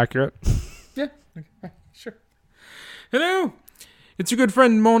that's more accurate. Yeah. Okay, sure. Hello. It's your good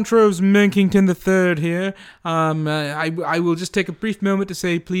friend Montrose Monkington III here. I will just take a brief moment to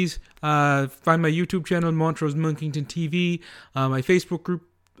say, please find my YouTube channel, Montrose Monkington TV, my Facebook group,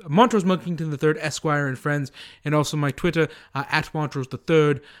 Montrose Monkington III, Esquire and Friends, and also my Twitter, at Montrose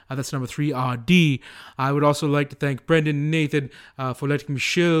III, that's number 3RD. I would also like to thank Brendan and Nathan for letting me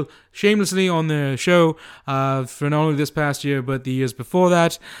shill shamelessly on the show for not only this past year, but the years before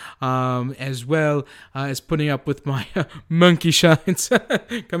that, as well as putting up with my monkey shines.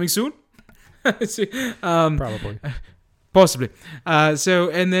 Coming soon? Probably. Possibly. I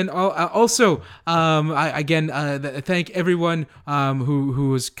thank everyone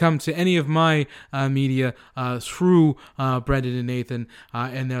who has come to any of my media through Brendan and Nathan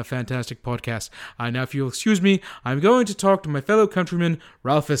and their fantastic podcast. Now, if you'll excuse me, I'm going to talk to my fellow countryman,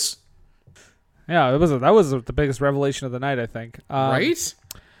 Ralphus. Yeah, that was the biggest revelation of the night, I think. Right?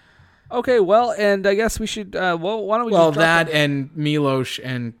 Okay, well, and I guess we should. Why don't we? Well, that and Milosh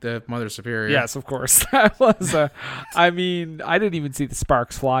and the Mother Superior. Yes, of course. That was. I mean, I didn't even see the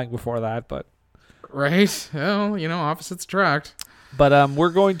sparks flying before that, but. Right. Well, opposites attract. But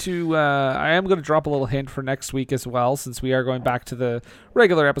we're going to. I am going to drop a little hint for next week as well, since we are going back to the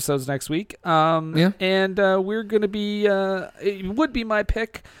regular episodes next week. Yeah. And we're going to be. It would be my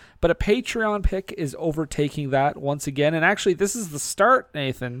pick. But a Patreon pick is overtaking that once again. And actually, this is the start,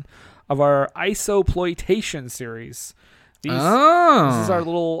 Nathan, of our Isoploitation series. This is our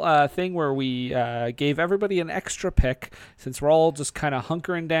little thing where we gave everybody an extra pick since we're all just kind of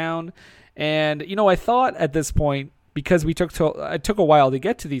hunkering down. And, I thought at this point, because it took a while to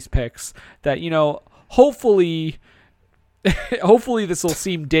get to these picks, that, hopefully Hopefully this will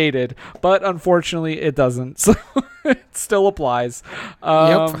seem dated, but unfortunately it doesn't. So it still applies.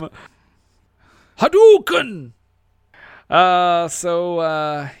 Yep. Hadouken!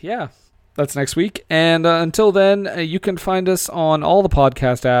 Yeah. That's next week. And until then, you can find us on all the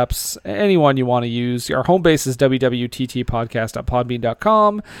podcast apps, any one you want to use. Our home base is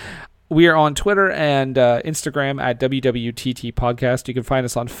www.ttpodcast.podbean.com. We are on Twitter and Instagram at WWTT Podcast. You can find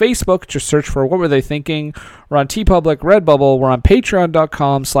us on Facebook. Just search for What Were They Thinking? We're on TeePublic, Redbubble. We're on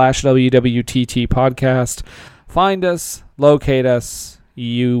patreon.com/WWTT Podcast. Find us, locate us.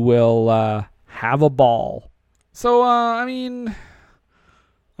 You will have a ball. So,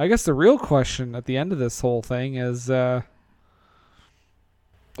 I guess the real question at the end of this whole thing is, what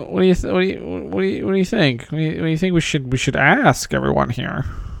do you think? What do you think? What do you think we should ask everyone here?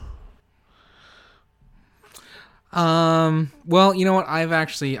 Well, you know what?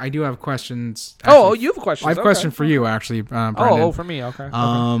 I do have questions. Oh, you have questions. I have a question for you, actually, Brendan. Oh, for me. Okay.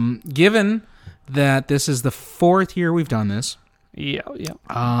 Given that this is the 4th year we've done this. Yeah.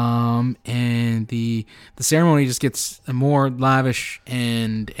 And the ceremony just gets more lavish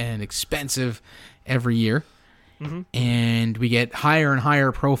and expensive every year. Mm-hmm. And we get higher and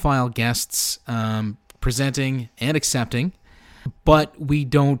higher profile guests presenting and accepting, but we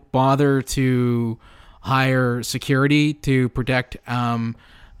don't bother to hire security to protect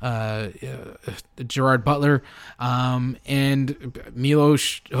Gerard Butler, and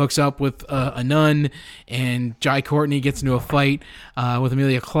Milos hooks up with a nun, and Jai Courtney gets into a fight with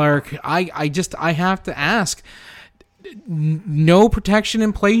Emilia Clarke. I have to ask, no protection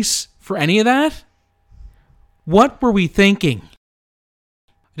in place for any of that? What were we thinking?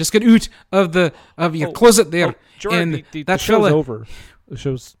 Just get out of your closet there. Gerard, and the show's over.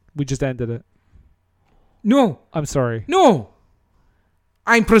 We just ended it. No. I'm sorry. No.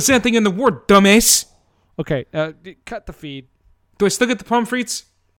 I'm presenting in the word, dumbass. Okay, cut the feed. Do I still get the pommes frites?